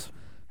 save Mouse.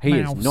 He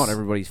Mouse. is not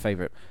everybody's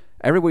favourite.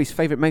 Everybody's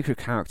favourite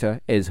Matrix character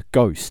is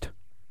Ghost.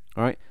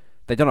 Alright?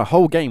 They've done a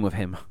whole game with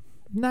him.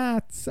 Nah,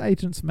 it's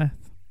Agent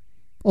Smith.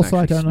 Also,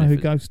 Actually, I don't know who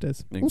Smith Ghost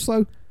is. Yeah.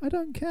 Also, I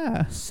don't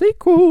care.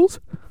 Sequels!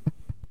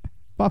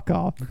 Fuck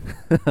off.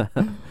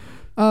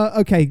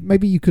 Okay,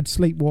 maybe you could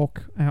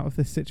sleepwalk out of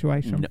this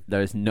situation. No,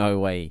 there is no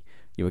way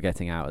you were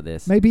getting out of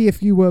this. Maybe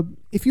if you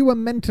were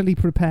mentally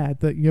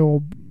prepared that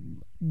you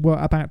were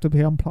about to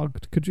be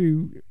unplugged, could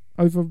you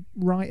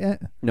overwrite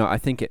it? No, I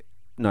think it...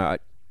 No,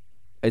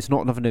 it's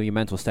not nothing to do with your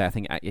mental state. I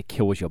think it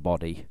kills your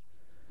body.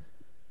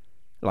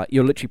 Like,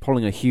 you're literally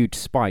pulling a huge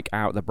spike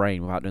out of the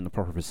brain without doing the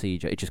proper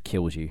procedure. It just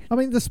kills you. I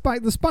mean, the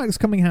spike's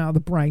coming out of the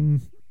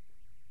brain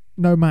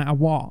no matter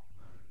what.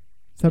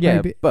 So Yeah,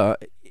 maybe,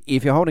 but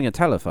if you're holding a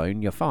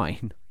telephone, you're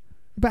fine.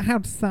 but how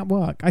does that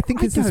work? I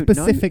think I it's a don't know.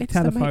 specific It's the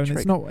telephone.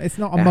 Matrix. It's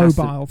not a It has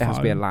mobile to, phone. It has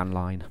to be a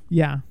landline.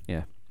 Yeah.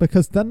 Yeah.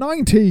 Because the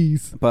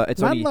 90s. But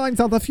it's only... Landlines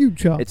are the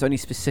future. It's only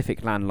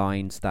specific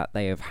landlines that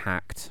they have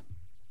hacked,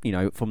 you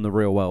know, from the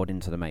real world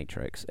into the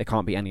Matrix. It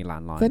can't be any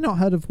landline. They're not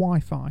heard of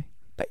Wi-Fi.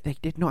 They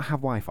did not have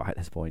Wi-Fi at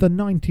this point. The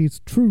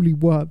 90s truly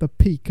were the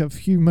peak of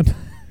human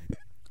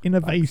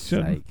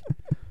Innovation.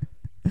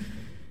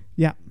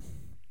 Yeah.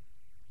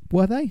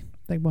 Were they?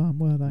 They weren't,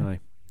 were they? No.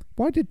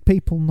 Why did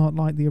people not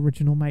like the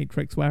original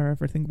Matrix where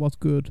everything was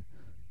good?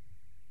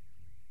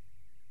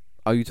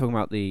 Are you talking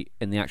about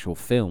in the actual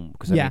film?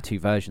 Because there Yeah. are 2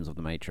 versions of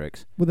the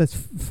Matrix. Well, there's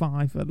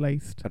 5 at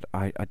least.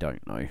 I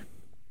don't know.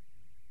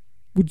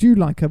 Would you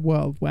like a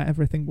world where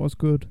everything was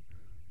good?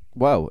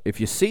 Well, if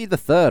you see the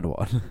 3rd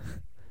one,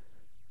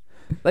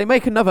 they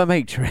make another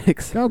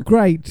Matrix. Oh,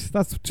 great.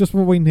 That's just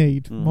what we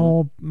need. Mhm.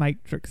 More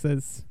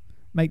Matrixes.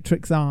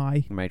 Matrix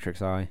I.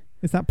 Matrix Eye.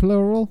 Is that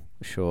plural?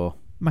 Sure.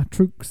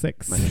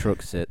 Matrixix.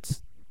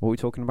 Matrixits. What are we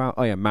talking about?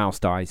 Oh yeah, Mouse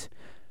dies.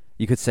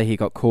 You could say he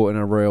got caught in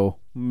a real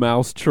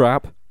mouse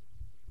trap.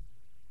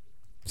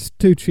 It's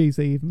too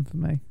cheesy even for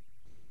me.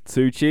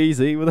 Too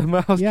cheesy with a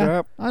mouse Yeah.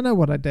 trap. I know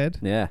what I did.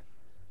 Yeah.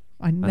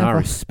 I And I never...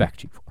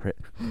 respect you for it.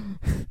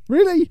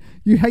 Really?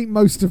 You hate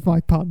most of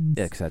my puns?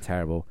 Yeah, because they're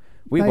terrible.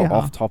 We They got are.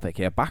 off topic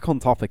here. Back on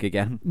topic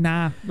again.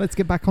 Nah, let's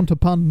get back onto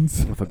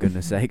puns. For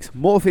goodness sakes.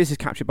 Morpheus is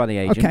captured by the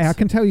agents. Okay, I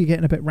can tell you're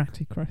getting a bit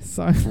ratty, Chris,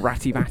 so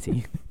Ratty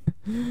batty.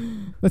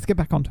 let's get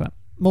back onto it.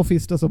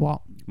 Morpheus does a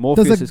what?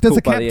 Morpheus Does is a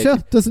caught by the capture?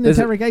 agents. Does an There's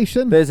a-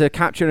 interrogation? There's a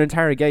capture and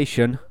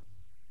interrogation.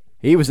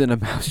 He was in a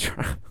mouse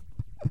trap.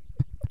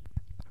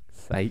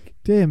 Sake.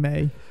 Dear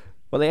me.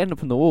 Well, they end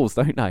up on the walls,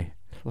 don't they?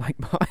 Like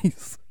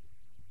mice.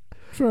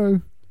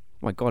 True. Oh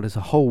my God, there's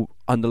a whole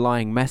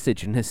underlying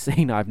message in this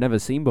scene I've never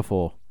seen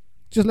before.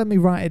 Just let me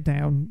write it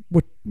down.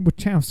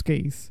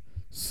 Wachowskis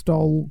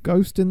stole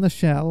Ghost in the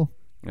Shell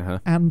Uh-huh.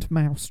 and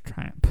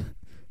Mousetrap,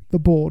 the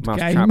board game.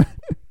 Mousetrap.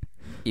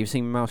 You've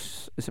seen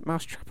Mouse... Is it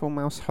Mousetrap or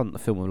Mouse Hunt, the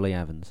film with Lee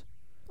Evans?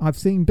 I've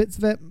seen bits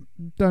of it.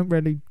 Don't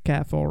really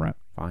care for it.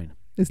 Fine.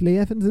 Is Lee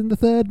Evans in the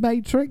 3rd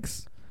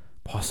Matrix?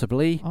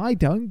 Possibly. I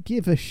don't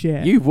give a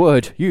shit. You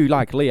would. You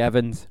like Lee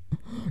Evans.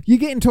 You're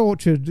getting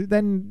tortured.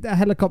 Then a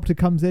helicopter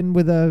comes in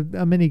with a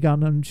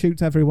minigun and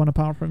shoots everyone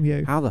apart from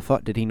you. How the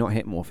fuck did he not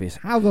hit Morpheus?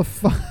 How the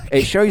fuck?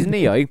 It shows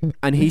Neo,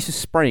 and he's just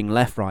spraying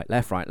left, right,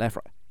 left, right, left,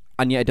 right.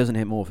 And yet it doesn't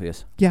hit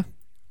Morpheus.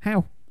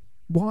 How?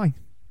 Why?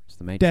 It's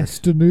the Matrix.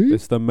 Destiny?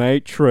 It's the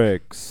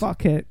Matrix.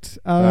 Fuck it.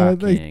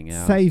 Fucking They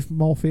hell. save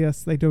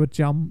Morpheus. They do a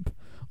jump.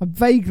 I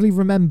vaguely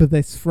remember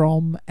this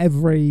from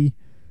every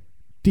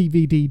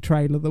DVD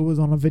trailer that was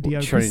on a video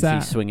Trinity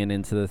cassette. swinging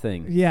into the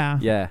thing. Yeah.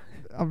 Yeah.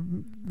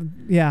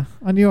 Yeah,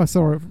 I knew I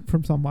saw it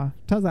from somewhere.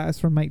 Turns out it's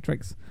from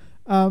Matrix.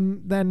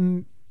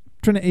 Then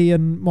Trinity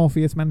and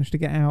Morpheus manage to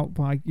get out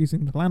by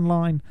using the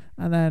landline,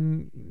 and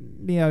then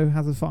Neo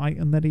has a fight,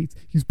 and then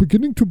he's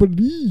beginning to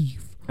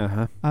believe.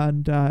 Uh-huh.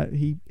 And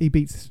he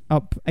beats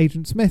up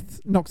Agent Smith,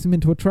 knocks him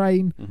into a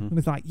train, Mm-hmm. and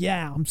is like,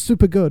 yeah, I'm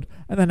super good.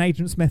 And then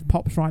Agent Smith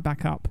pops right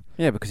back up.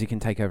 Yeah, because he can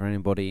take over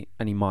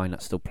any mind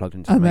that's still plugged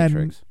into the And then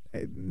Matrix.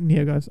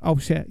 Neo goes, oh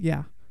shit,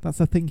 yeah, that's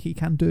a thing he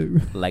can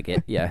do. Leg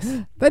it,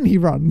 yes. Then he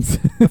runs.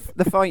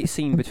 The fight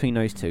scene between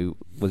those two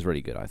was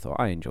really good, I thought.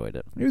 I enjoyed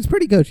it. It was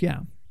pretty good, yeah.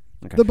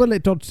 Okay. The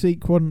bullet dodge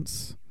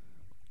sequence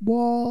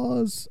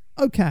was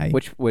okay.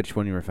 Which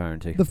one are you referring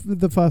to?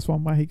 The first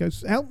one where he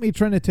goes, help me,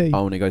 Trinity.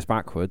 Oh, and it goes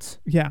backwards.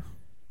 Yeah.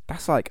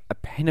 That's like a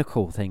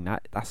pinnacle thing.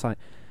 That's like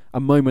a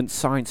moment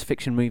science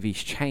fiction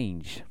movies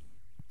changed.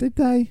 Did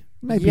they?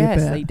 Maybe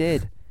yes, a bit. they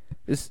did.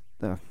 It's,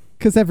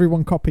 Because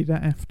everyone copied it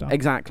after.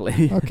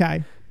 exactly.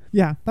 Okay.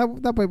 Yeah,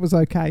 that bit was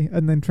okay.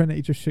 And then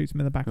Trinity just shoots him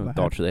in the back of the head.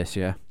 Dodge this,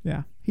 yeah.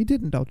 Yeah. He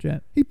didn't dodge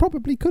it. He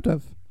probably could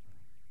have.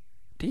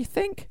 Do you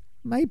think?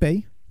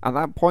 Maybe. At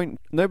that point,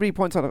 nobody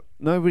comes to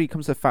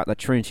the fact that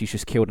Trinity's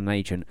just killed an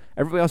agent.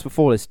 Everybody else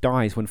before this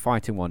dies when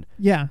fighting one.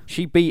 Yeah.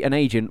 She beat an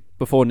agent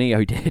before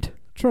Neo did.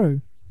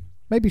 True.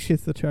 Maybe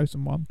she's the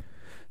chosen one.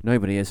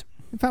 Nobody is.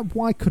 In fact,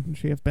 why couldn't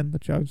she have been the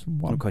chosen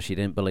one? Because she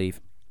didn't believe.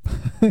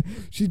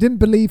 She didn't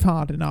believe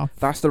hard enough.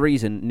 That's the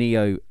reason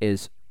Neo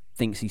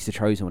thinks he's the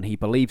chosen one. He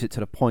believes it to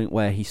the point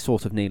where he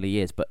sort of nearly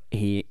is, but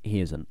he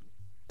isn't.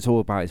 It's all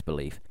about his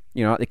belief.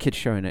 You know, like the kid's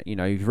showing it, you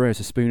know, you realize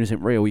a spoon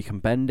isn't real, you can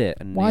bend it.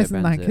 And Why Neo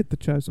isn't bends that it. kid the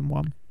chosen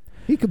one?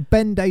 He could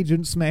bend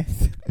Agent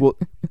Smith. Well,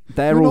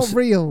 they're You're all not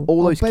real.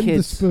 all I'll those bend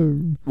kids- the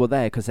spoon. well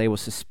there because they were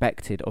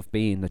suspected of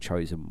being the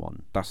chosen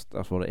one. That's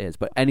what it is.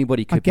 But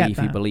anybody I could be get if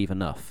you that. believe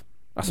enough.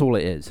 That's all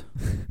it is.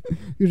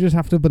 You just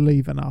have to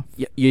believe enough.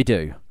 You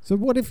do. So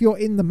what if you're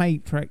in the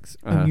Matrix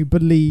Uh-huh. and you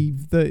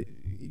believe that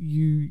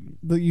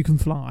you can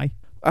fly?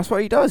 That's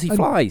what he does. He And-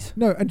 flies.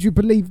 No, and you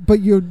believe,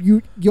 but you're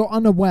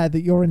unaware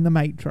that you're in the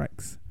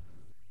Matrix.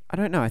 I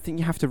don't know. I think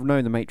you have to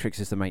know the Matrix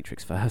is the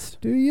Matrix first.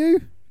 Do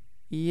you?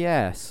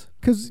 Yes.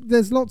 Because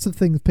there's lots of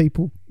things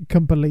people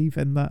can believe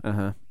in that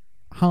Uh-huh.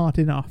 hard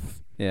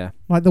enough. Yeah.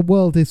 Like the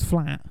world is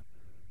flat.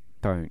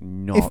 Don't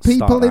not If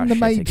people start in the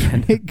that shit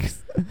again.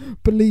 Matrix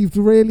believed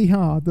really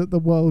hard that the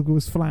world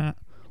was flat,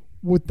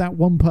 would that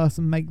one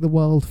person make the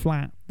world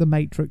flat, the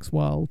Matrix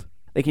world?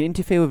 They can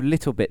interfere with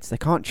little bits. They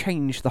can't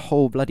change the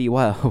whole bloody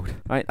world.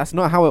 Right? That's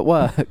not how it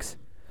works.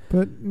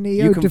 But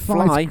Neo You can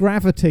defies fly.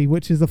 gravity,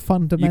 which is a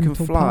fundamental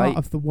fly. part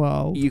of the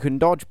world. You can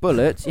dodge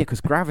bullets. Yeah,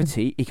 because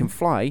gravity, he can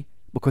fly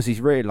because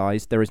he's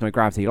realised there is no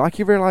gravity. Like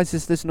he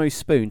realises there's no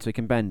spoon so he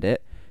can bend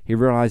it. He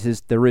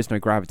realises there is no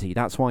gravity.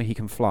 That's why he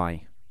can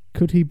fly.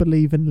 Could he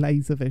believe in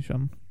laser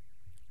vision?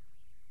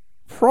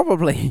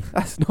 Probably.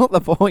 That's not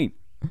the point.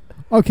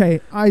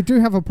 Okay, I do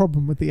have a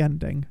problem with the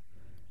ending.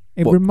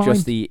 It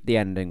Just the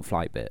ending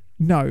flight bit.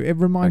 No, it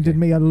reminded Okay.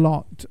 me a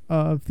lot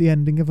of the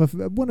ending of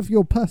one of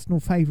your personal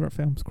favourite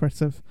films,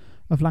 Chris, of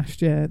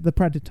last year, The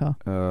Predator.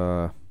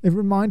 It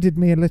reminded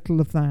me a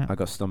little of that. I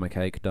got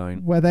stomachache,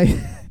 don't. Where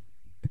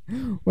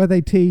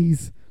they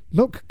tease,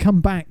 look,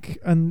 come back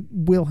and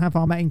we'll have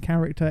our main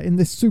character in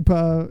this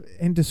super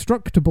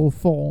indestructible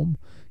form,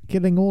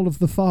 killing all of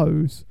the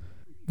foes,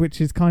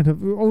 which is kind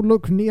of, oh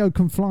look, Neo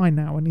can fly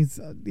now and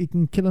he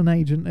can kill an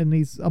agent and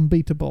he's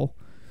unbeatable,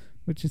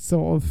 which is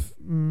sort of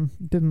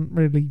didn't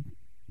really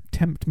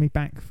tempt me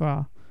back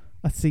for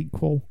a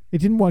sequel. It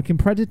didn't work in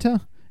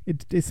Predator.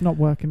 It's not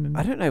working in.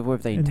 I don't know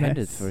whether they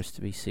intended this. for us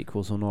to be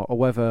sequels or not, or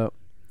whether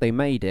they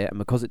made it and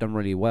because it done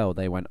really well,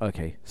 they went,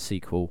 okay,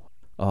 sequel.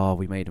 Oh,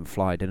 we made him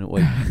fly, didn't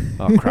we?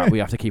 Oh crap, we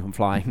have to keep him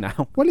flying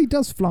now. Well, he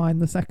does fly in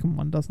the second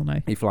one, doesn't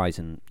he? He flies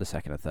in the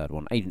second and third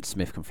one. Agent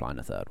Smith can fly in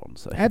the third one.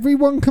 So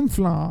Everyone can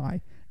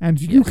fly, and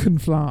you Yes. can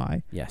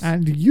fly, yes.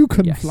 and you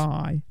can Yes.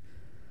 fly.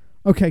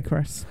 Okay,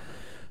 Chris.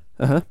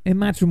 Uh-huh.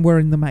 Imagine we're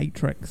in the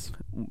Matrix.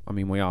 I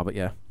mean, we are, but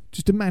yeah.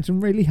 Just imagine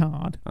really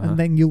hard, Uh-huh. and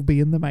then you'll be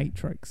in the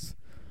Matrix.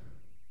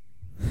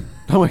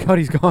 Oh my god,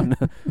 he's gone.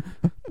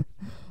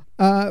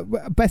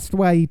 Best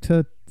way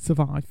to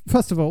survive.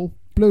 First of all,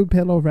 blue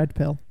pill or red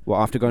pill? Well,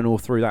 after going all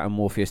through that and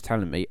Morpheus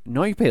telling me,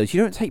 no pills,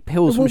 you don't take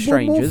pills Well, from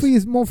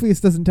strangers. Morpheus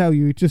doesn't tell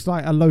you. It's just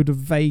like a load of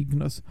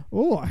vagueness.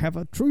 Oh, I have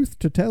a truth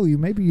to tell you.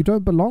 Maybe you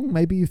don't belong.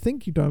 Maybe you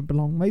think you don't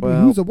belong. Maybe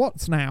Well- who's a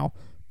what's now?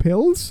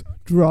 Pills?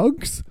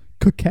 Drugs?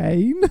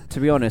 Cocaine? To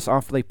be honest,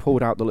 after they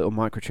pulled out the little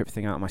microchip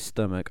thing out of my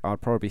stomach,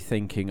 I'd probably be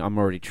thinking, I'm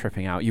already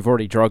tripping out. You've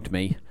already drugged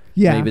me.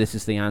 Yeah, Maybe this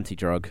is the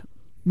anti-drug.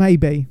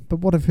 maybe. But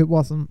what if it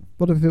wasn't?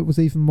 What if it was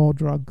even more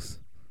drugs?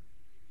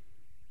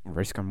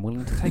 Risk I'm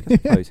willing to take, I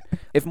suppose.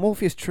 If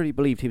Morpheus truly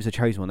believed he was a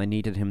chosen one, they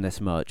needed him this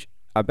much,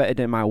 I bet it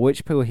didn't matter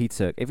which pill he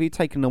took. If he'd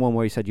taken the one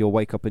where he said you'll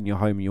wake up in your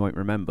home and you won't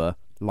remember,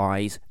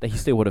 lies, that he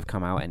still would have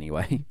come out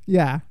anyway.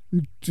 Yeah,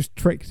 you just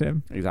tricked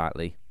him.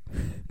 Exactly.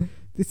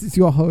 This is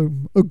your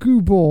home. A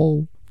goo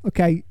ball.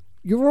 Okay,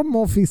 you're on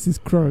Morpheus's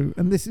crew,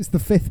 and this is the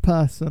fifth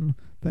person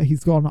that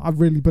he's gone. I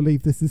really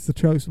believe this is the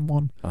chosen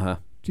one. Uh-huh.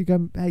 Do you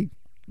go, hey,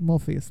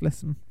 Morpheus,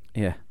 listen.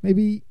 Yeah.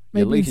 Maybe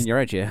You're losing your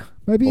edge here.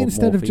 maybe or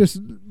instead of Morpheus.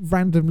 just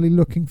randomly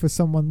looking for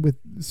someone with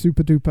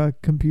super duper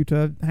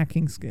computer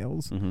hacking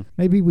skills, Mm-hmm.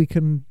 maybe we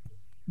can,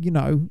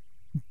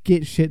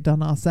 get shit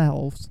done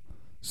ourselves,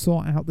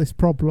 sort out this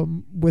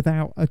problem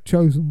without a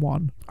chosen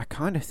one. I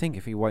kind of think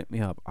if he woke me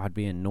up, I'd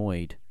be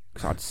annoyed.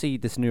 Because I'd see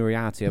this new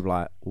reality of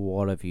like,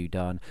 what have you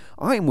done?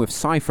 I'm with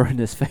Cypher in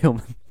this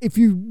film. If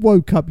you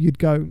woke up, you'd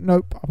go,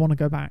 nope, I want to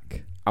go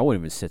back. I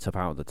wouldn't even sit up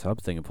out of the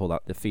tub thing and pull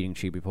out the feeding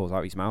tube he pulls out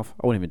of his mouth.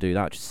 I wouldn't even do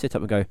that. Just sit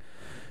up and go,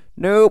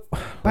 nope.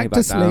 lay Back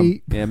to down.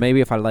 sleep. Yeah,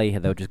 maybe if I lay here,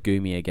 they'll just goo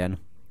me again.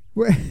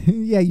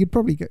 Yeah, you'd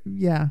probably go,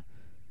 yeah.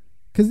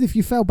 Because if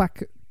you fell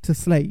back to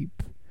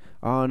sleep,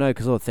 Oh no,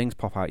 because all the things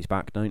pop out his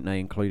back, don't they?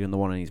 Including the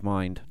one in his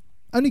mind.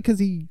 only because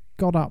he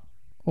got up,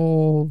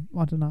 or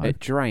I don't know. It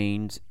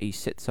drains, he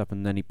sits up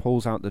and then he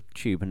pulls out the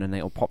tube and then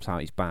it all pops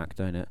out his back,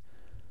 don't it?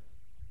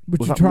 Would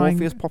Was you that try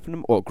Morpheus and, popping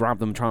them? Or grab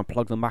them, try and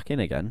plug them back in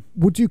again?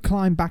 would you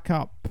climb back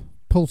up,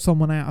 pull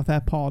someone out of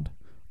their pod,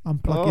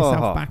 and plug Oh.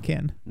 yourself back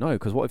in? No,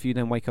 because what if you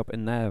then wake up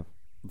in their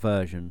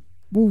version?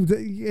 Well,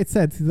 it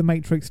said the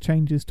Matrix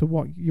changes to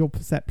what your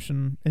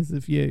perception is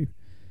of you.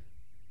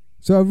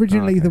 So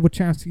originally, okay. the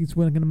Wachowskis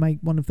were going to make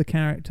one of the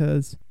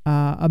characters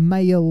a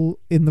male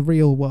in the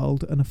real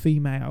world and a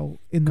female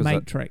in the 'Cause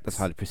Matrix. That's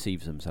how they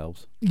perceive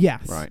themselves.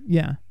 Yes. Right.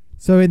 Yeah.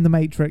 So in the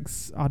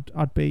Matrix,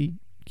 I'd be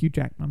Hugh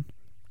Jackman.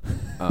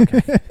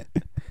 Okay.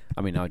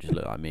 I mean, I just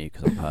look like me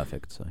because I'm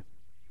perfect, so.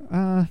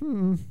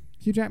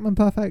 Hugh Jackman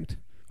perfect.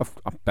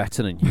 I'm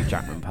better than Hugh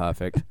Jackman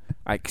perfect.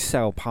 I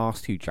excel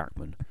past Hugh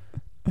Jackman.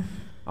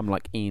 I'm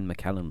like Ian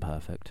McKellen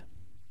perfect.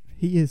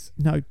 He is.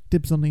 No,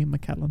 dibs on Ian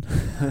McKellen.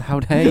 How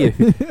dare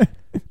you?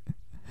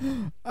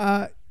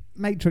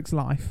 Matrix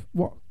life.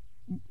 What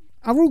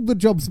are all the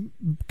jobs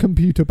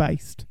computer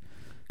based?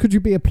 Could you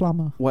be a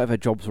plumber? Whatever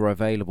jobs were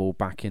available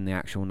back in the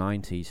actual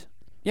 90s.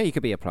 Yeah, you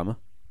could be a plumber.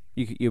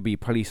 You'll be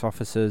police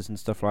officers and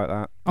stuff like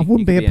that. I You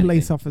wouldn't could be a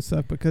police anything.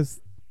 officer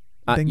because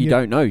then You you'd-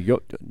 don't know.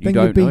 You then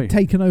don't you'd be know.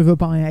 taken over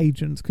by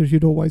agents because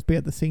you'd always be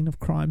at the scene of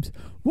crimes.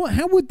 What?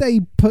 How would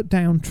they put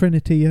down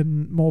Trinity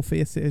and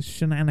Morpheus's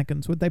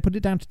shenanigans? Would they put it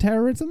down to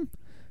terrorism?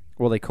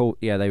 Well,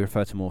 they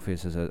refer to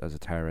Morpheus as a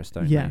terrorist,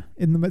 don't Yeah.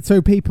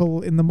 So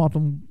people in the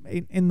modern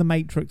in the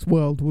Matrix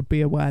world would be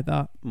aware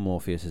that. they?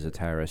 Morpheus is a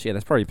terrorist. Yeah,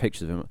 there's probably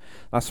pictures of him.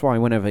 That's why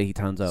whenever he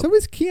turns up, So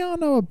is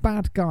Keanu a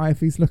bad guy if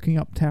he's looking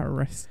up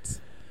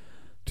terrorists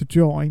to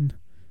join?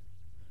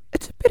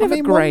 it's a bit of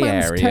a grey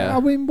area.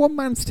 One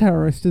man's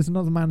terrorist is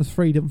another man's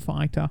freedom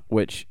fighter.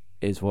 Which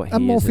is what he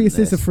And is. Morpheus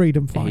in is a this.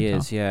 freedom fighter. He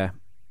is, yeah.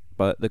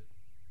 But the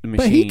But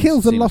he machines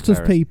kills a seem lot of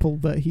terrorists. people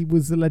that he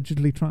was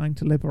allegedly trying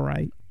to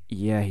liberate.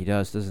 Yeah, he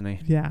does, doesn't he?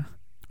 Yeah.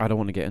 I don't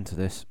want to get into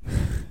this.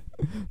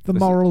 The Listen,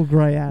 moral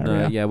grey area.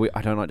 No, yeah,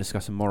 I don't like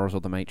discussing morals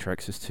of the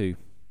Matrix. It's too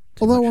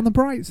Although much. on the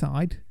bright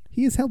side,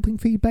 he is helping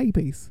feed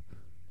babies.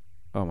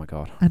 Oh my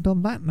god. And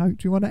on that note,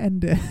 do you want to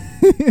end it?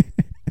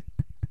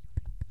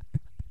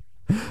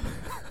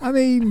 I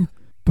mean,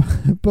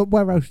 but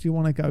where else do you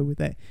want to go with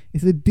it?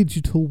 It's a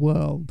digital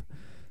world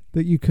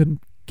that you can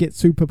get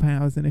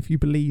superpowers in if you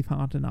believe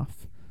hard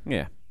enough.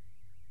 Yeah.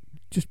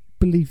 Just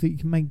believe that you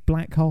can make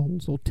black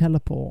holes or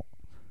teleport.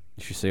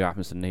 You should see what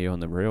happens to Neo in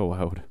the real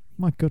world.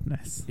 My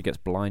goodness. He gets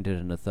blinded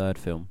in the third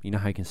film. You know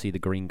how he can see the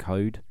green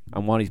code?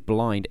 And while he's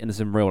blind, and it's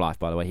in real life,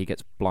 by the way, he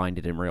gets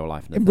blinded in real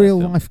life. In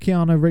real life,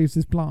 Keanu Reeves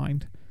is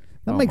blind.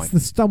 That Oh makes my the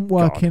stunt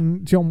work God.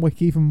 in John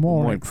Wick even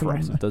more impressive,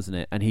 excellent. doesn't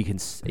it? And he can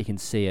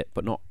see it,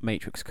 but not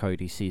Matrix code.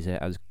 He sees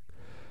it as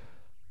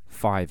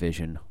Phi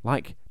vision,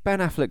 like Ben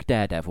Affleck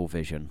Daredevil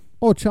vision.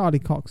 Or Charlie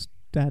Cox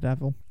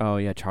Daredevil. Oh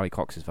yeah, Charlie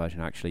Cox's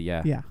version actually.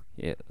 Yeah.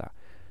 Yeah. That.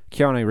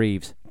 Keanu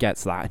Reeves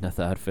gets that in the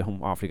third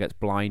film after he gets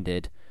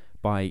blinded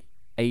by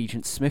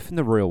Agent Smith in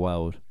the real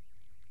world,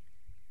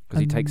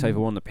 because he takes over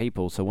one of the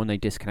people. So when they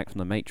disconnect from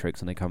the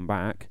Matrix and they come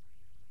back,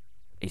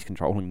 he's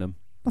controlling them.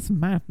 That's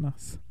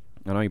madness.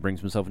 I know he brings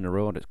himself in the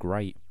real world. It's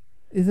great.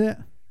 Is it?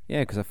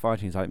 Yeah, because they're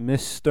fighting. He's like,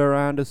 Mr.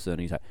 Anderson.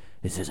 He's like,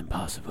 this isn't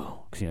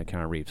possible. Because,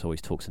 Keanu Reeves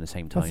always talks in the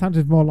same tone. That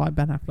sounded more like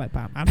Ben Affleck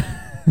Batman.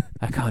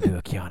 I can't do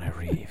a Keanu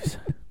Reeves.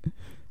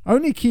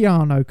 Only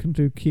Keanu can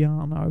do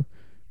Keanu.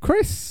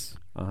 Chris,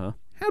 Uh-huh.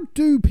 how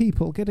do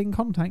people get in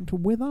contact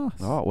with us?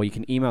 Oh, well, you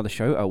can email the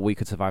show at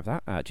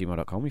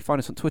wecouldsurvivethat@gmail.com. You find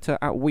us on Twitter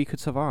at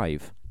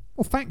wecouldsurvive.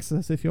 Or fax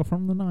us if you're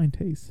from the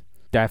 90s.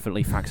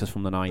 Definitely fax us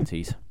from the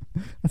 90s.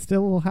 I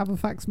still have a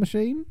fax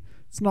machine.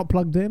 It's not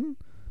plugged in,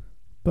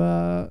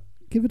 but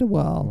give it a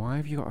whirl. Why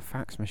have you got a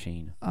fax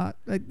machine?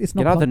 It's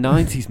not Get out of the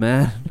plugged 90s,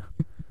 man.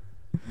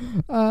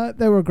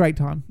 They were a great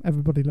time.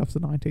 Everybody loves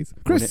the 90s.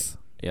 Chris,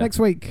 Yeah. next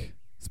week,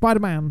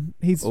 Spider-Man.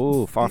 He's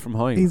Far from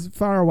home. He's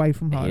far away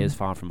from home. He is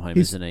far from home,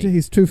 He's, isn't he?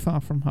 he's too far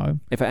from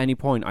home. If at any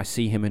point I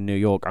see him in New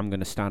York, I'm going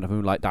to stand up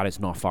and be like, that is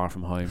not far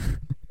from home.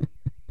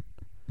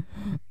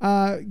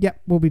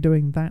 Yep, we'll be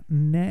doing that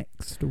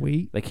next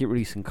week. They keep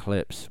releasing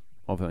clips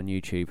of it on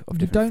YouTube of You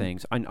different don't-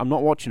 things. I'm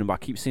not watching them, but I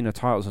keep seeing the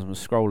titles as I'm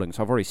scrolling,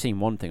 so I've already seen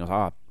one thing. I was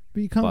like,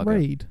 But you can't Bugger.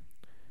 read.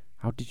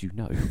 how did you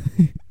know?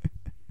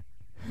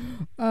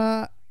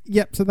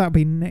 Yep, so that'll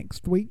be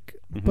next week.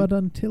 Mhm. But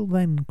until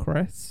then,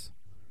 Chris,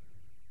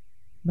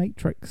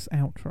 Matrix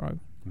outro.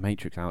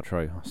 Matrix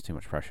outro. That's too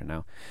much pressure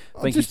now.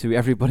 Oh, Thank you just to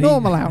everybody.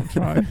 normal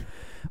outro.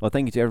 Well,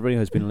 thank you to everybody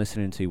who's been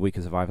listening to We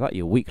Could Survive That,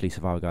 your weekly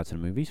survival guide to the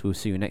movies. We'll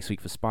see you next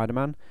week for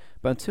Spider-Man.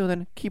 But until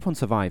then, keep on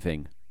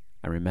surviving.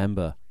 And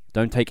remember,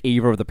 don't take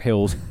either of the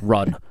pills.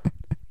 Run.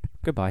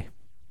 Goodbye.